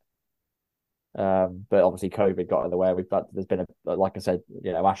 for it. But obviously COVID got in the way. There's been like I said,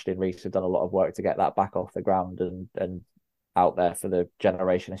 Ashley and Reese have done a lot of work to get that back off the ground and out there for the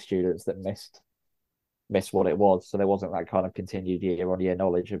generation of students that missed what it was. So there wasn't that kind of continued year-on-year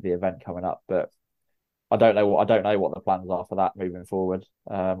knowledge of the event coming up. But I don't know what the plans are for that moving forward.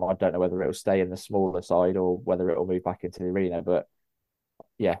 I don't know whether it will stay in the smaller side or whether it will move back into the arena. But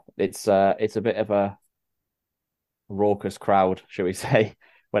yeah, it's a bit of a raucous crowd, shall we say,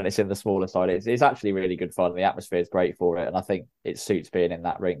 when it's in the smaller side. It's actually really good fun. The atmosphere is great for it, and I think it suits being in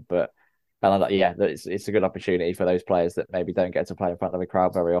that rink. But it's a good opportunity for those players that maybe don't get to play in front of a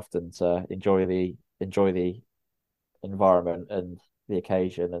crowd very often to enjoy the environment and the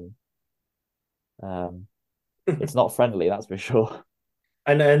occasion. And it's not friendly, that's for sure.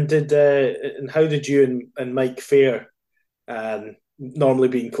 And how did you and Mike fare? Normally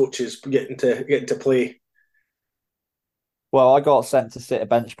being coaches, getting to play. Well, I got sent to sit a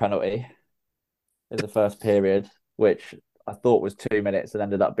bench penalty in the first period, which I thought was 2 minutes and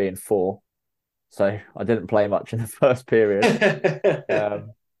ended up being 4. So I didn't play much in the first period. And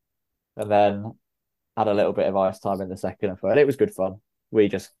then had a little bit of ice time in the second and third. It was good fun. We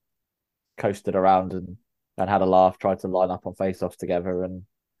just coasted around and had a laugh, tried to line up on face-offs together and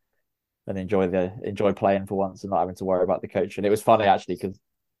enjoy playing for once and not having to worry about the coach. And it was funny actually because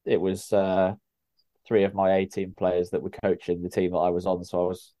it was 3 of my A-team players that were coaching the team that I was on. So I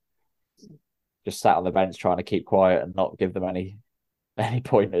was just sat on the bench trying to keep quiet and not give them any any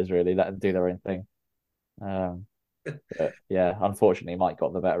pointers really. Let them do their own thing. But yeah, unfortunately, Mike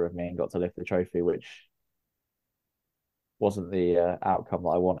got the better of me and got to lift the trophy, which wasn't the outcome that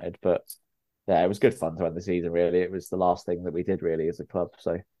I wanted. But yeah, it was good fun to end the season. Really, it was the last thing that we did really as a club.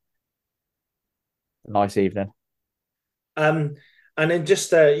 So nice evening. Um, and then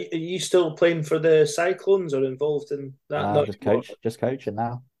just are you still playing for the Cyclones or involved in that? Now Not just anymore. just coaching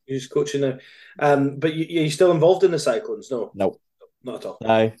now. You're just coaching now. But you're still involved in the Cyclones? No, Nope, not at all.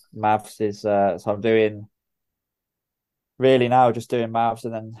 no. Mavs is so I'm doing really now just doing Mavs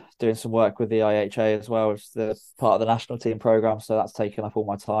and then doing some work with the IHA as well. It's the part of the national team program, so that's taking up all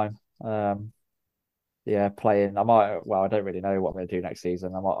my time. Yeah, playing. I might. Well, I don't really know what I'm going to do next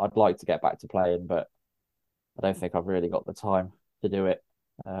season. I'd like to get back to playing, but I don't think I've really got the time to do it.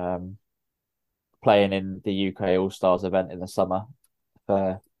 Um, Playing in the UK All Stars event in the summer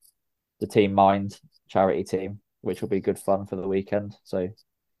for the Team Mind charity team, which will be good fun for the weekend. So,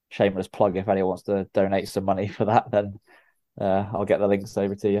 shameless plug if anyone wants to donate some money for that, then I'll get the links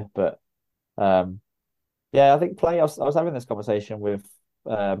over to you. But yeah, I think playing. I was having this conversation with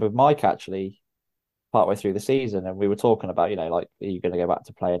Mike actually partway through the season, and we were talking about, like, are you going to go back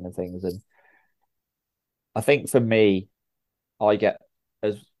to playing and things? And I think for me, I get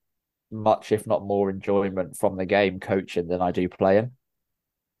as much, if not more, enjoyment from the game coaching than I do playing.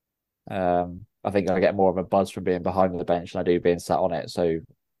 I think I get more of a buzz from being behind the bench than I do being sat on it. So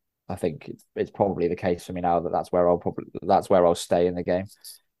I think it's probably the case for me now that that's where I'll stay in the game.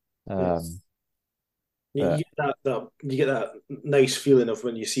 You But get you get that nice feeling of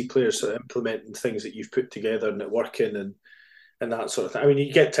when you see players sort of implementing things that you've put together and it working and that sort of thing. I mean,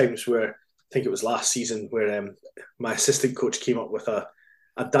 you get times where I think it was last season where my assistant coach came up with a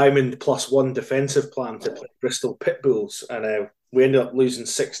diamond +1 defensive plan to play Bristol Pitbulls, and we ended up losing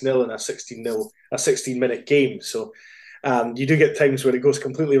 6-0 in a 16-minute game. So you do get times where it goes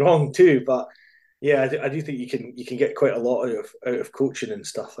completely wrong too, but yeah, I do think you can get quite a lot out of coaching and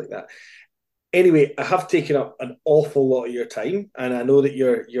stuff like that. Anyway, I have taken up an awful lot of your time, and I know that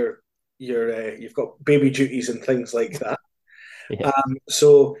you've got baby duties and things like that. yeah,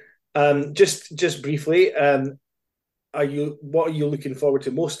 So just briefly, what are you looking forward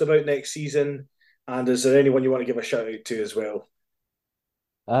to most about next season? And is there anyone you want to give a shout out to as well?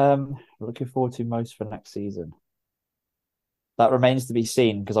 looking forward to most for next season. That remains to be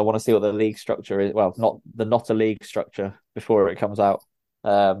seen because I want to see what the league structure is. Well, not a league structure before it comes out.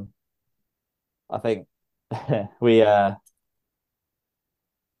 I think we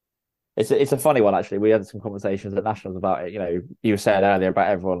it's a funny one actually. We had some conversations at nationals about it. You said earlier about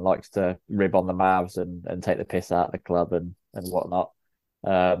everyone likes to rib on the Mavs and take the piss out of the club and whatnot.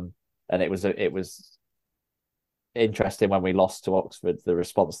 And it was interesting when we lost to Oxford, the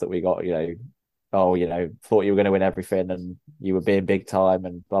response that we got. Oh, thought you were going to win everything and you were being big time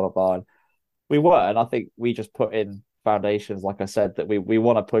and blah blah blah. And we were, and I think we just put in foundations, like I said, that we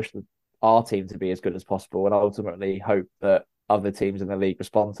want to push our team to be as good as possible, and ultimately hope that other teams in the league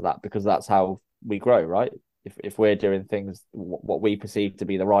respond to that, because that's how we grow, right? If we're doing things what we perceive to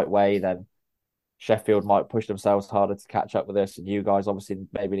be the right way, then Sheffield might push themselves harder to catch up with us, and you guys obviously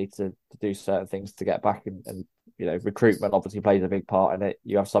maybe need to do certain things to get back. And recruitment obviously plays a big part in it.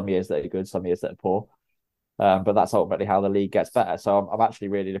 You have some years that are good, some years that are poor, but that's ultimately how the league gets better. So I'm actually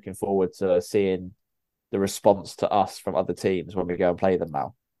really looking forward to seeing the response to us from other teams when we go and play them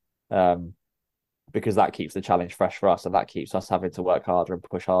now, because that keeps the challenge fresh for us, and that keeps us having to work harder and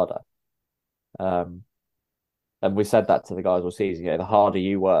push harder. And we said that to the guys all season. The harder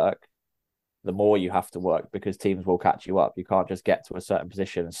you work, the more you have to work, because teams will catch you up. You can't just get to a certain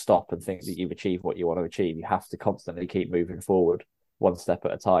position and stop and think that you've achieved what you want to achieve. You have to constantly keep moving forward one step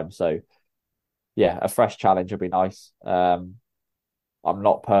at a time. So yeah, a fresh challenge would be nice. I'm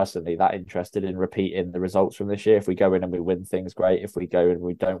not personally that interested in repeating the results from this year. If we go in and we win things, great. If we go and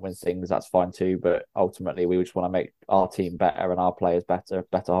we don't win things, that's fine too. But ultimately, we just want to make our team better and our players better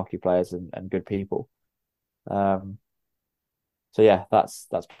hockey players and good people. So yeah, that's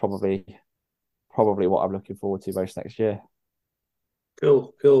probably what I'm looking forward to most next year.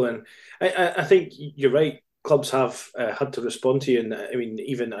 Cool. And I think you're right. Clubs have had to respond to you, and I mean,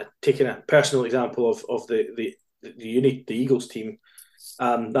 even taking a personal example of the Eagles team.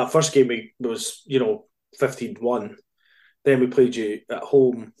 That first game was 15-1. Then we played you at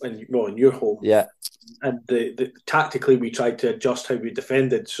home and in your home. Yeah. And the tactically we tried to adjust how we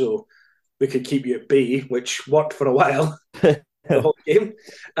defended so we could keep you at bay, which worked for a while, the whole game.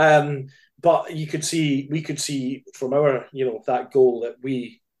 But we could see from our that goal that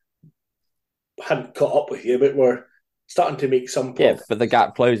we hadn't caught up with you, but we're starting to make some progress. Yeah, but the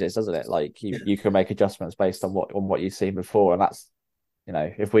gap closes, doesn't it? Like you can make adjustments based on what you've seen before, and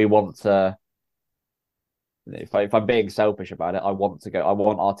if we want to, if I'm being selfish about it, I want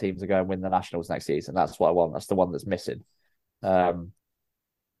our team to go and win the Nationals next season. That's what I want. That's the one that's missing. But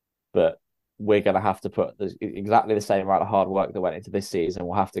we're going to have to put exactly the same amount of hard work that went into this season.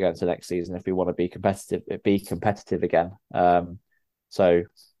 We'll have to go into next season if we want to be competitive again. So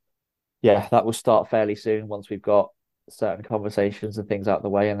yeah, that will start fairly soon once we've got certain conversations and things out of the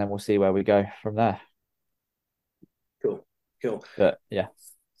way, and then we'll see where we go from there. Cool. But yeah,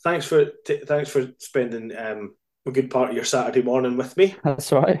 thanks for spending a good part of your Saturday morning with me.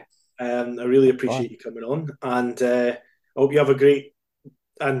 that's all right. I really appreciate you coming on, and I hope you have a great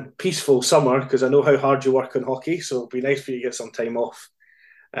and peaceful summer, because I know how hard you work on hockey, so it'll be nice for you to get some time off.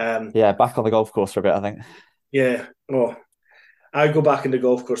 Yeah, back on the golf course for a bit, I think. Yeah, I go back in the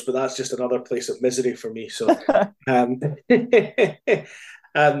golf course, but that's just another place of misery for me. So,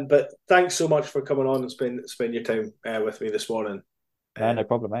 but thanks so much for coming on and spend your time with me this morning. No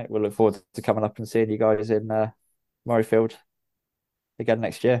problem, mate. We'll look forward to coming up and seeing you guys in Murrayfield again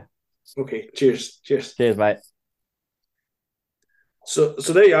next year. Okay, cheers, mate. So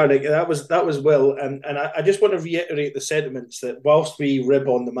there you are, Nick. That was Will, and I just want to reiterate the sentiments that whilst we rib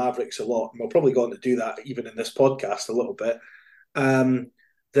on the Mavericks a lot, and we're probably going to do that even in this podcast a little bit,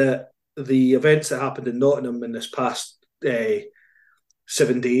 the events that happened in Nottingham in this past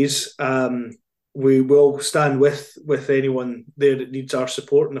 7 days, we will stand with anyone there that needs our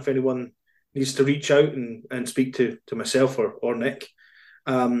support, and if anyone needs to reach out and speak to myself or Nick,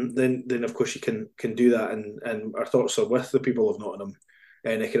 then of course you can do that, and our thoughts are with the people of Nottingham,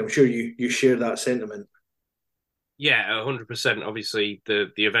 Nick, and I'm sure you share that sentiment. Yeah, 100%. Obviously,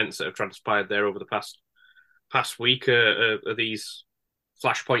 the events that have transpired there over the past week are these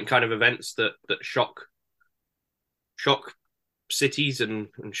flashpoint kind of events that shock cities and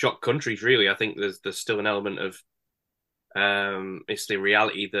shock countries. Really, I think there's still an element of it's the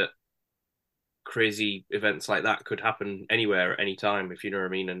reality that crazy events like that could happen anywhere at any time, if you know what I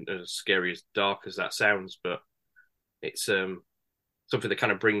mean, and as scary as dark as that sounds, but it's something that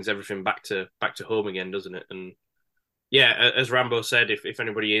kind of brings everything back to home again, doesn't it? And yeah, as Rambo said, if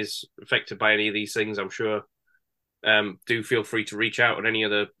anybody is affected by any of these things, I'm sure do feel free to reach out on any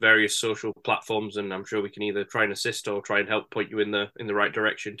of the various social platforms, and I'm sure we can either try and assist or try and help point you in the right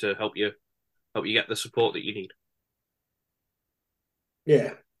direction to help you get the support that you need.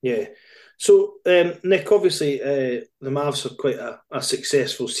 Yeah. So, Nick, obviously, the Mavs have quite a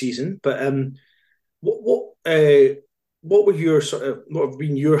successful season, but what were what have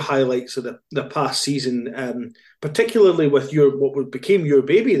been your highlights of the past season, particularly with what became your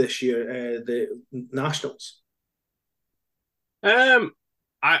baby this year, the Nationals?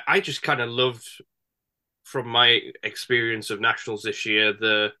 I just kind of loved, from my experience of Nationals this year,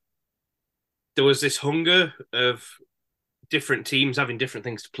 there was this hunger of different teams having different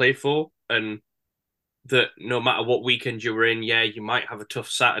things to play for, and that no matter what weekend you're in, yeah, you might have a tough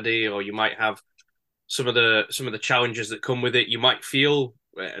Saturday, or you might have some of the challenges that come with it. You might feel,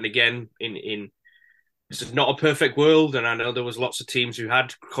 and again, in this is not a perfect world, and I know there was lots of teams who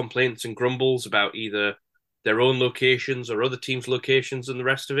had complaints and grumbles about either their own locations or other teams' locations and the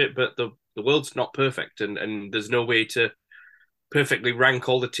rest of it, but the world's not perfect, and there's no way to perfectly rank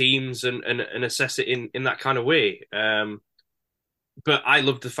all the teams and assess it in that kind of way. But I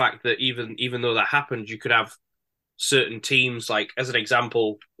love the fact that even though that happened, you could have certain teams, like as an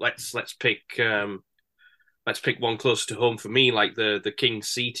example, let's pick one closer to home for me, like the Kings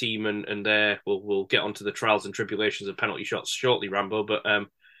C team, and we'll get onto the trials and tribulations of penalty shots shortly, Rambo. But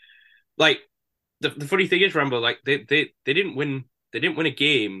like the funny thing is, Rambo, like they didn't win a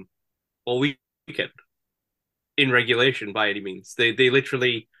game all weekend in regulation by any means. They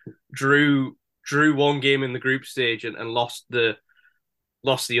literally drew one game in the group stage and lost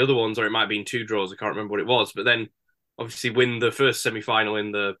the other ones, or it might have been 2 draws. I can't remember what it was, but then obviously win the first semi-final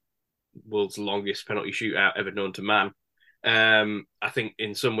in the world's longest penalty shootout ever known to man. I think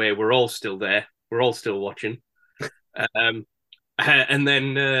in some way we're all still there. We're all still watching. And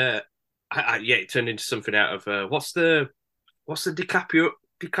then it turned into something out of what's the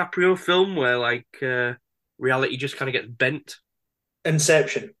DiCaprio film where like reality just kind of gets bent.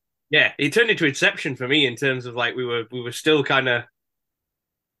 Inception. Yeah, it turned into Inception for me in terms of like we were still kind of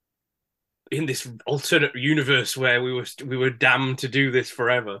in this alternate universe where we were damned to do this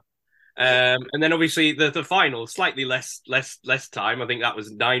forever. And then obviously the final, slightly less time. I think that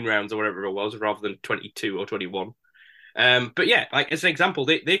was 9 rounds or whatever it was, rather than 22 or 21. But yeah, like as an example,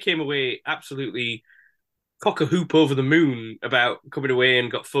 they came away absolutely cock a hoop over the moon about coming away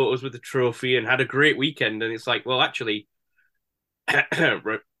and got photos with the trophy and had a great weekend. And it's like, well, actually,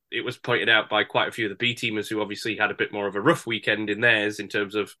 it was pointed out by quite a few of the B teamers who obviously had a bit more of a rough weekend in theirs in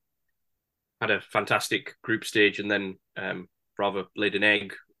terms of had a fantastic group stage and then rather laid an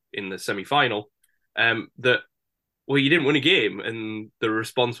egg in the semi-final. That well, you didn't win a game, and the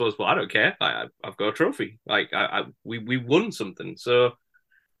response was, "Well, I don't care. I've got a trophy. Like we won something." So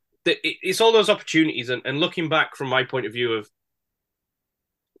it's all those opportunities, and looking back from my point of view of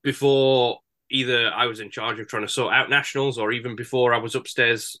before either I was in charge of trying to sort out nationals, or even before I was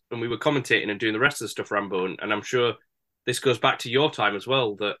upstairs and we were commentating and doing the rest of the stuff, Rambo, and I'm sure this goes back to your time as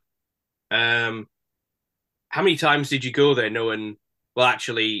well. That how many times did you go there knowing, well,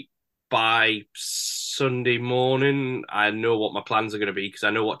 actually, by Sunday morning, I know what my plans are going to be because I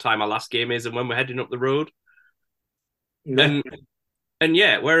know what time our last game is and when we're heading up the road. Yeah. And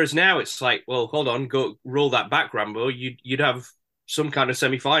yeah, whereas now it's like, well, hold on, go roll that back, Rambo. You'd have some kind of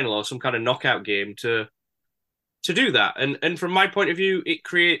semi-final or some kind of knockout game to do that. And from my point of view, it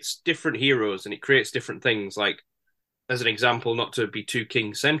creates different heroes and it creates different things. Like, as an example, not to be too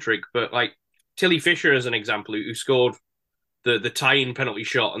King-centric, but like Tilly Fisher as an example, who scored the tying penalty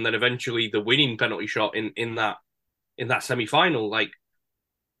shot and then eventually the winning penalty shot in that semi-final. Like,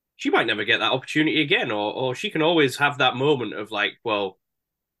 she might never get that opportunity again, or she can always have that moment of like, well,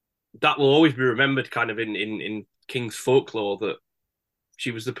 that will always be remembered kind of in King's folklore that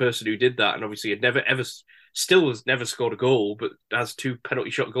she was the person who did that, and obviously had never ever still has never scored a goal, but has 2 penalty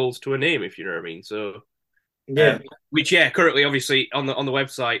shot goals to her name, if you know what I mean. So Yeah. which currently obviously on the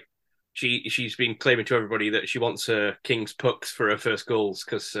website she's been claiming to everybody that she wants her King's pucks for her first goals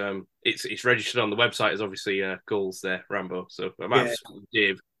because it's registered on the website as obviously goals there, Rambo. So I might have to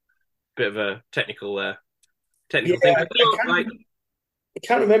Dave bit of a technical thing. I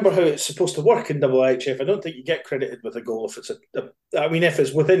can't remember how it's supposed to work in IIHF. I don't think you get credited with a goal if it's if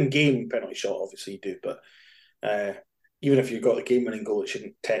it's within game penalty shot, obviously you do. But even if you've got a game winning goal, it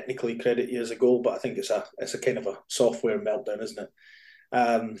shouldn't technically credit you as a goal. But I think it's a kind of a software meltdown, isn't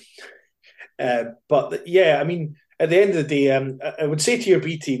it? But yeah, I mean, at the end of the day, I would say to your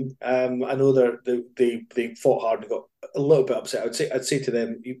B team, I know they fought hard and got a little bit upset. I'd say to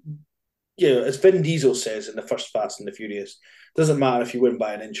them, as Vin Diesel says in the first Fast and the Furious, doesn't matter if you win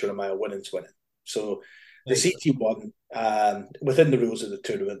by an inch or a mile, winning's winning. So the C team won within the rules of the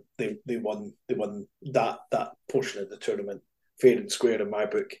tournament. They won that portion of the tournament fair and square in my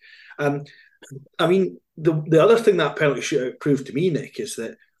book. I mean, the other thing that penalty shootout proved to me, Nick, is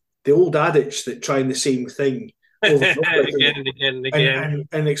that the old adage that trying the same thing over and again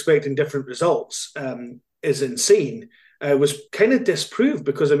and expecting different results is insane was kind of disproved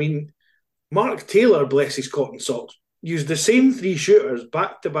because, I mean, Mark Taylor, bless his cotton socks, used the same 3 shooters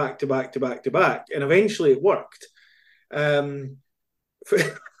back to back to back to back to back, and eventually it worked. For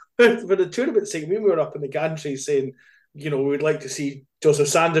the tournament sake, we were up in the gantry saying, we'd like to see Joseph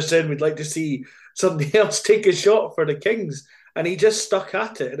Sanderson, we'd like to see somebody else take a shot for the Kings, and he just stuck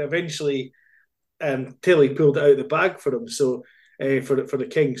at it, and eventually Tilly pulled it out of the bag for him. So for the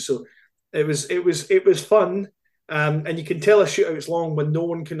Kings, so it was fun. And you can tell a shootout's long when no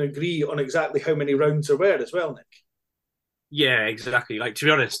one can agree on exactly how many rounds there were as well, Nick. Yeah, exactly. Like, to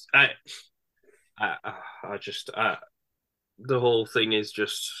be honest, I just the whole thing is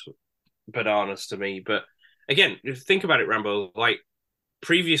just bananas to me. But again, think about it, Rambo. Like,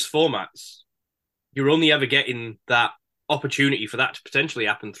 previous formats, you're only ever getting that opportunity for that to potentially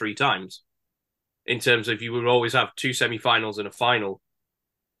happen 3 times. In terms of you would always have 2 semi-finals and a final,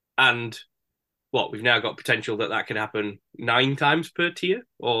 and we've now got potential that can happen 9 times per tier,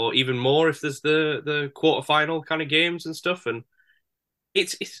 or even more if there's the quarterfinal kind of games and stuff. And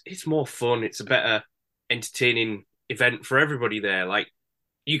it's more fun. It's a better entertaining event for everybody there. Like,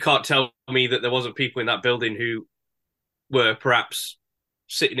 you can't tell me that there wasn't people in that building who were perhaps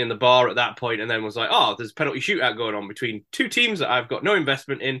sitting in the bar at that point and then was like, oh, there's a penalty shootout going on between 2 teams that I've got no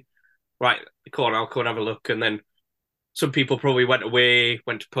investment in. Right, come on, I'll go and have a look. And then some people probably went away,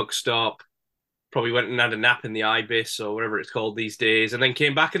 went to puck stop, probably went and had a nap in the Ibis or whatever it's called these days, and then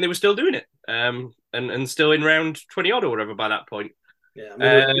came back and they were still doing it, and still in round 20 odd or whatever by that point. Yeah, I mean,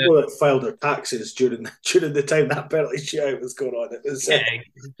 there were people that filed their taxes during the time that penalty shootout was going on. It was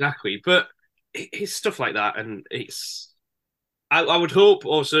exactly, but it's stuff like that, and it's. I would hope,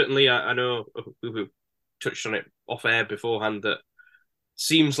 or certainly, I know we've touched on it off air beforehand, that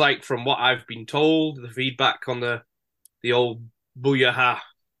seems like from what I've been told, the feedback on the old Booyah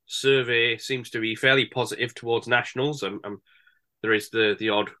survey seems to be fairly positive towards nationals. There is the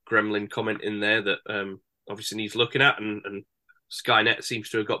odd gremlin comment in there that obviously needs looking at, and Skynet seems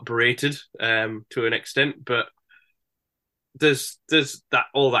to have got berated to an extent. But there's that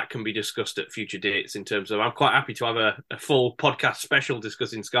all that can be discussed at future dates in terms of I'm quite happy to have a full podcast special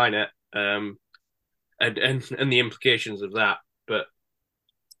discussing Skynet and the implications of that. But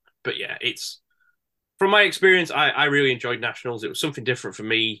yeah, it's from my experience, I really enjoyed Nationals. It was something different for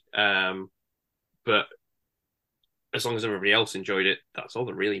me. But as long as everybody else enjoyed it, that's all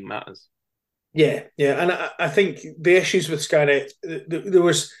that really matters. Yeah, yeah, and I think the issues with Skynet, there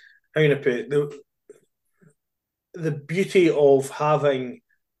was, how can I put it, the beauty of having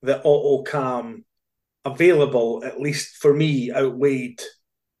the auto cam available, at least for me, outweighed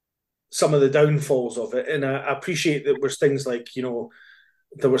some of the downfalls of it. And I appreciate that there's things like,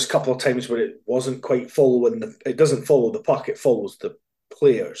 there was a couple of times where it wasn't quite following it doesn't follow the puck, it follows the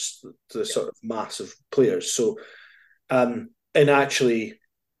players, the sort of massive players. So, and actually,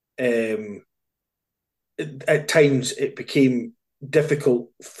 at times it became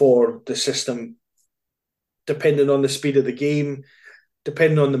difficult for the system, depending on the speed of the game,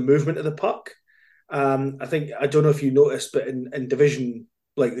 depending on the movement of the puck. I don't know if you noticed, but in division,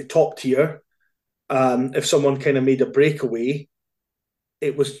 like the top tier, if someone kind of made a breakaway,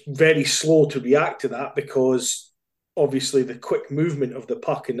 it was very slow to react to that because obviously the quick movement of the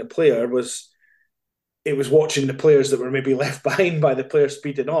puck and the player was watching the players that were maybe left behind by the player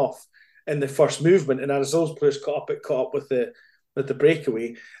speeding off in the first movement, and as those players caught up with the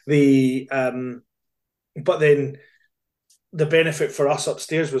breakaway. But then the benefit for us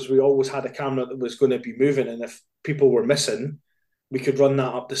upstairs was we always had a camera that was going to be moving, and if people were missing, we could run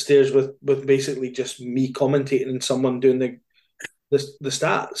that up the stairs with basically just me commentating and someone doing the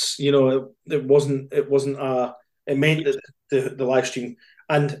stats. It meant that the live stream,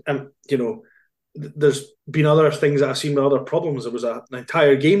 and there's been other things that I've seen with other problems. There was an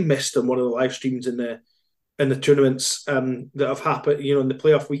entire game missed on one of the live streams in the tournaments that have happened, in the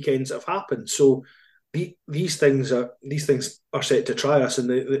playoff weekends that have happened. So these things are set to try us,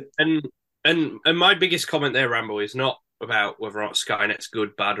 and my biggest comment there, Rambo, is not about whether or not Skynet's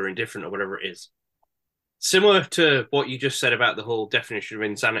good, bad, or indifferent, or whatever it is. Similar to what you just said about the whole definition of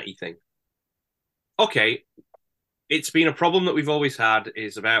insanity thing. Okay, it's been a problem that we've always had,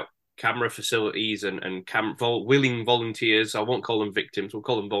 is about camera facilities and willing volunteers. I won't call them victims, we'll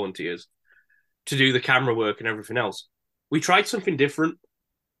call them volunteers, to do the camera work and everything else. We tried something different.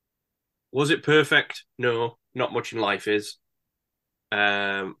 Was it perfect? No, not much in life is.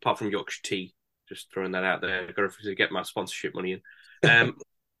 Apart from Yorkshire tea. Just throwing that out there. I've got to get my sponsorship money in.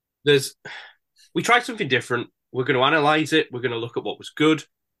 We tried something different. We're going to analyse it. We're going to look at what was good.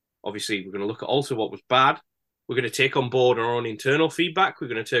 Obviously, we're going to look at also what was bad. We're going to take on board our own internal feedback. We're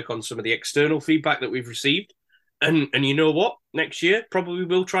going to take on some of the external feedback that we've received. And you know what? Next year, probably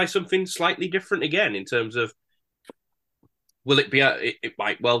we'll try something slightly different again in terms of, will it be it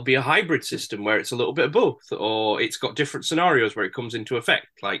might well be a hybrid system where it's a little bit of both, or it's got different scenarios where it comes into effect.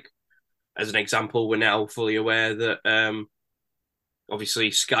 Like, as an example, we're now fully aware that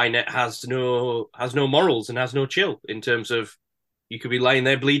obviously Skynet has no morals and has no chill in terms of, you could be lying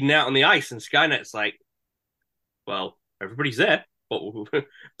there bleeding out on the ice and Skynet's like, well, everybody's there, but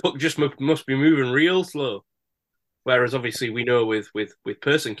puck just must be moving real slow. Whereas obviously we know with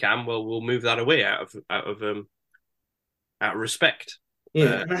person cam, well, we'll move that away out of respect.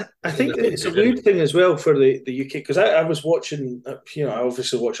 Yeah, and I think it's a weird thing as well for the UK, because I was watching, I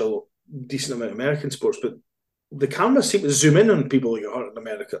obviously watch a decent amount of American sports, but the cameras seem to zoom in on people that get hurt in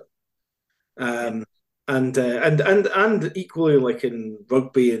America. And equally, like in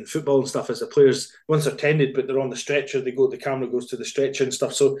rugby and football and stuff, as the players, once they're tended but they're on the stretcher, the camera goes to the stretcher and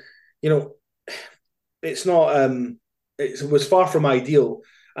stuff. So, it's not it was far from ideal.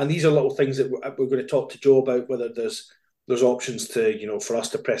 And these are little things that we're going to talk to Joe about, whether there's options to, for us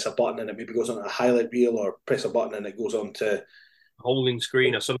to press a button and it maybe goes on a highlight reel, or press a button and it goes on to holding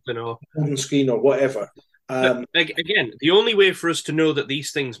screen or something, or holding screen or whatever. Again, the only way for us to know that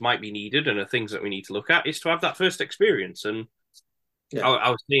these things might be needed and are things that we need to look at is to have that first experience. And yeah. I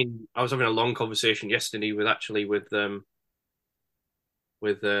was having a long conversation yesterday with one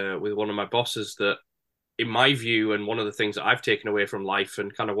of my bosses, that in my view, and one of the things that I've taken away from life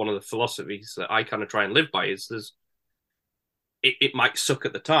and kind of one of the philosophies that I kind of try and live by is it might suck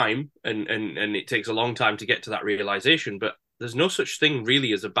at the time and it takes a long time to get to that realization, but there's no such thing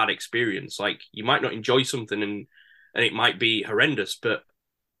really as a bad experience. Like, you might not enjoy something and it might be horrendous, but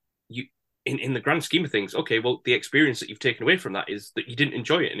you, in the grand scheme of things, okay, well, the experience that you've taken away from that is that you didn't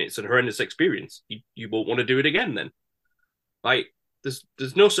enjoy it and it's a horrendous experience. You won't want to do it again then. Like, there's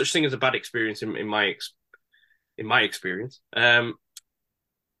no such thing as a bad experience in my experience.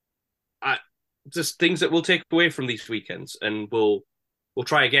 Just things that we'll take away from these weekends, and we'll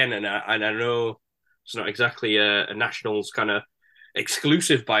try again. And I know It's not exactly a Nationals kind of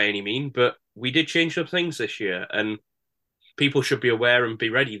exclusive by any mean, but we did change some things this year, and people should be aware and be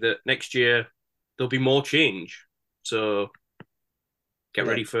ready that next year there'll be more change. So get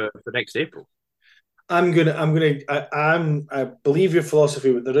ready for next April. I believe your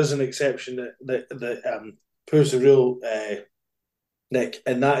philosophy, but there is an exception that proves the rule, Nick,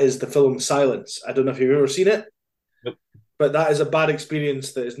 and that is the film Silence. I don't know if you've ever seen it, Nope. but that is a bad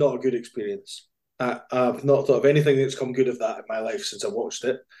experience. That is not a good experience. I've not thought of anything that's come good of that in my life since I watched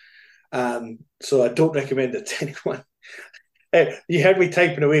it. So I don't recommend it to anyone. You heard me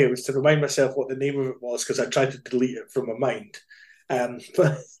typing away. It was to remind myself what the name of it was because I tried to delete it from my mind.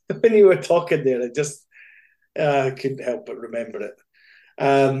 But when you were talking there, I couldn't help but remember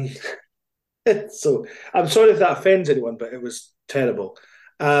it. So I'm sorry if that offends anyone, but it was terrible.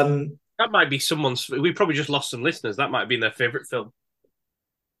 That might be someone's. We probably just lost some listeners. That might have been their favourite film.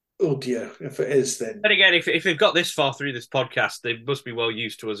 Oh dear, if it is, then. And again, if they've got this far through this podcast, they must be well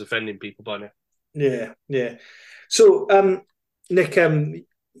used to us offending people by now. Yeah. So, Nick, I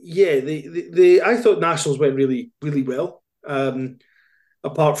thought Nationals went really, really well.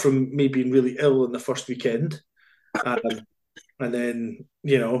 Apart from me being really ill in the first weekend, and then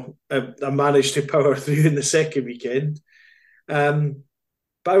I managed to power through in the second weekend. But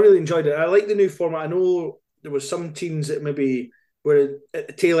I really enjoyed it. I like the new format. I know there was some teams that maybe were at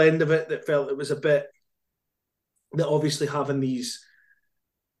the tail end of it that felt it was a bit that obviously having these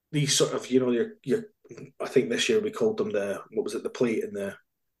sort of your I think this year we called them the plate and the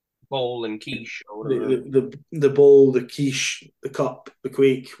Bowl and quiche or whatever. the bowl, the quiche, the cup, the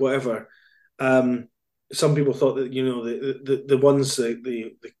quake, whatever. Some people thought that the ones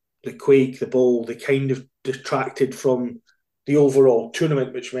the quake, the bowl, they kind of detracted from the overall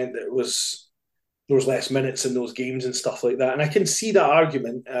tournament, which meant that there was less minutes in those games and stuff like that. And I can see that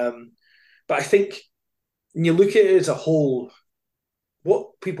argument, but I think when you look at it as a whole,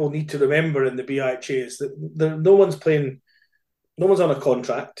 what people need to remember in the BIHA is that no one's on a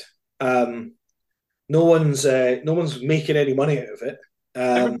contract. No one's making any money out of it.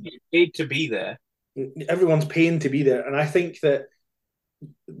 Everybody's paid to be there. Everyone's paying to be there, and I think that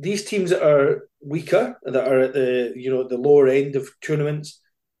these teams that are weaker, that are at the lower end of tournaments,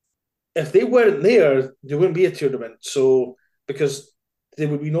 if they weren't there, there wouldn't be a tournament. So because there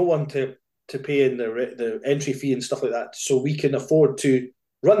would be no one to pay in the entry fee and stuff like that, so we can afford to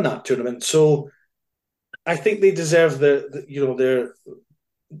run that tournament. So I think they deserve their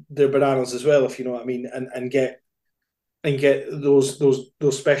bananas as well, if you know what I mean, and get those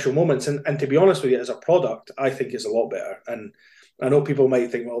special moments. And to be honest with you, as a product, I think it's a lot better. And I know people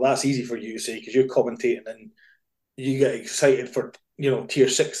might think, well, that's easy for you to say because you're commentating and you get excited for tier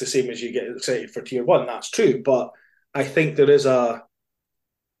 6 the same as you get excited for tier 1. That's true, but I think there is a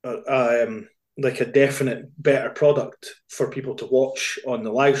definite better product for people to watch on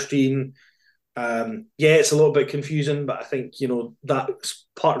the live stream. It's a little bit confusing, but I think that's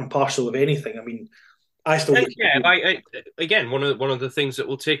part and parcel of anything. I mean, I still again, one of the things that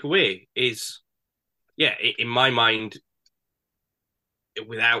we'll take away is, in my mind,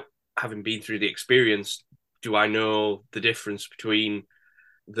 without having been through the experience, do I know the difference between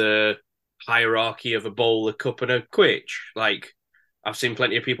the hierarchy of a bowl, a cup, and a quitch? Like, I've seen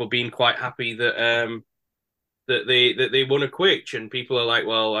plenty of people being quite happy that they won a quitch, and people are like,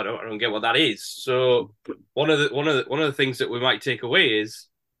 "Well, I don't get what that is." So one of the things that we might take away is,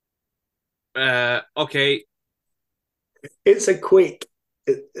 okay, it's a quake.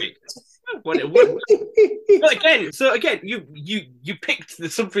 Well, again, you picked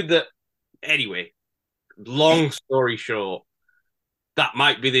something that, anyway. Long story short, that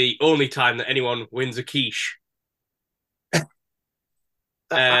might be the only time that anyone wins a quiche.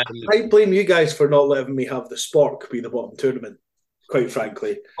 I blame you guys for not letting me have the Spork be the bottom tournament, quite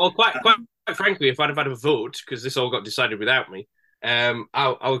frankly. Well, quite frankly, if I'd have had a vote, because this all got decided without me, I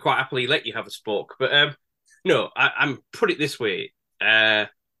would quite happily let you have a Spork. But no, I'm put it this way.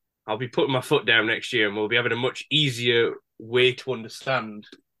 I'll be putting my foot down next year, and we'll be having a much easier way to understand.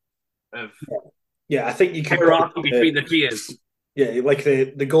 I think you can between the tiers. Yeah, like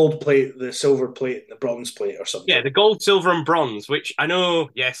the gold plate, the silver plate, and the bronze plate or something. Yeah, the gold, silver, and bronze, which I know,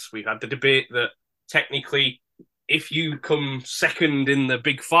 yes, we've had the debate that technically, if you come second in the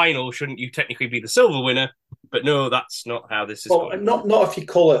big final, shouldn't you technically be the silver winner? But no, that's not how this is going. Not if you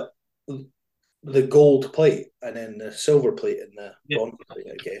call it the gold plate and then the silver plate and the bronze plate,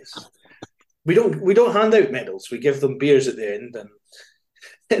 I guess. We don't hand out medals. We give them beers at the end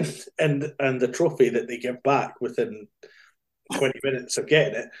and the trophy that they give back within 20 minutes of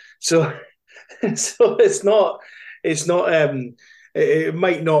getting it. So it's not it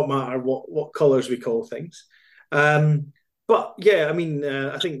might not matter what colours we call things. But yeah, I mean,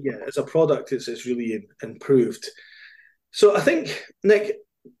 I think as a product, it's really improved. So I think, Nick,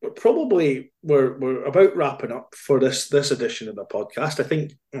 we're about wrapping up for this edition of the podcast. I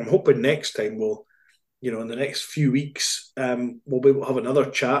think I'm hoping next time in the next few weeks, we'll be able to have another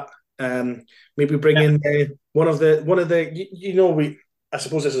chat. Maybe bring in one of the we. I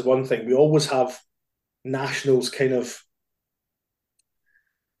suppose this is one thing we always have nationals kind of.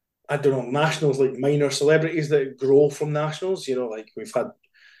 I don't know, nationals like minor celebrities that grow from nationals. Like we've had,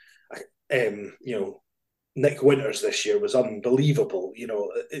 Nick Winters this year was unbelievable.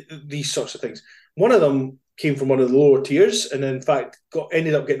 These sorts of things. One of them came from one of the lower tiers, and in fact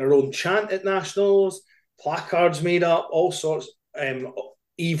ended up getting her own chant at nationals, placards made up, all sorts.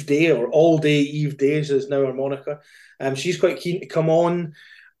 Eve Day, or All Day Eve Days is now her moniker. She's quite keen to come on.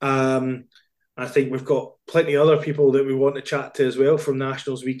 I think we've got plenty of other people that we want to chat to as well from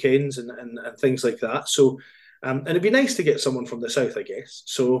Nationals weekends and things like that. So, and it'd be nice to get someone from the south, I guess.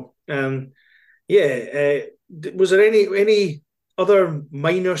 So, was there any other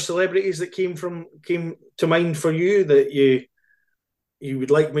minor celebrities that came to mind for you that you would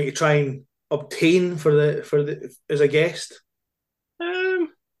like me to try and obtain for the as a guest?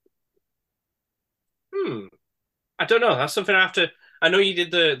 I don't know. That's something I have to. I know you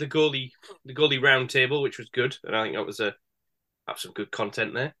did the goalie round table, which was good, and I think that was have some good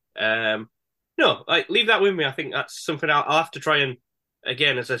content there. No, leave that with me. I think that's something I'll have to try and,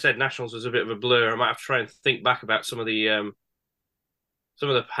 again, as I said, Nationals was a bit of a blur. I might have to try and think back about some of the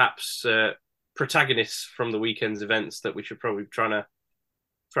perhaps protagonists from the weekend's events that we should probably trying to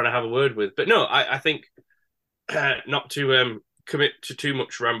have a word with. But no, I think not to commit to too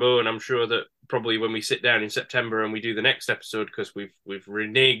much Rambo, and I'm sure that probably when we sit down in September and we do the next episode, because we've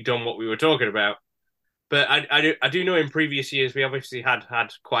reneged on what we were talking about. But I do know in previous years we obviously had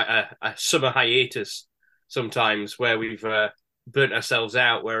quite a summer hiatus sometimes where we've burnt ourselves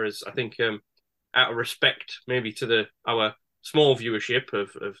out. Whereas I think out of respect maybe to our small viewership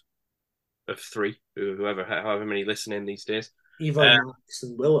of three, however many listening these days. Eva, Max,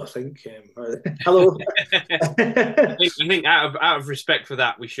 and Will, I think. Hello. I think out of respect for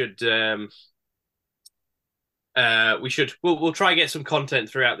that, we'll try and get some content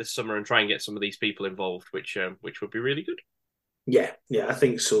throughout this summer and try and get some of these people involved, which would be really good. Yeah, I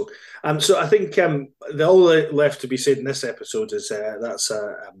think so. So I think the all left to be said in this episode is that's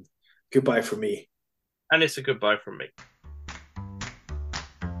goodbye from me, and it's a goodbye from me.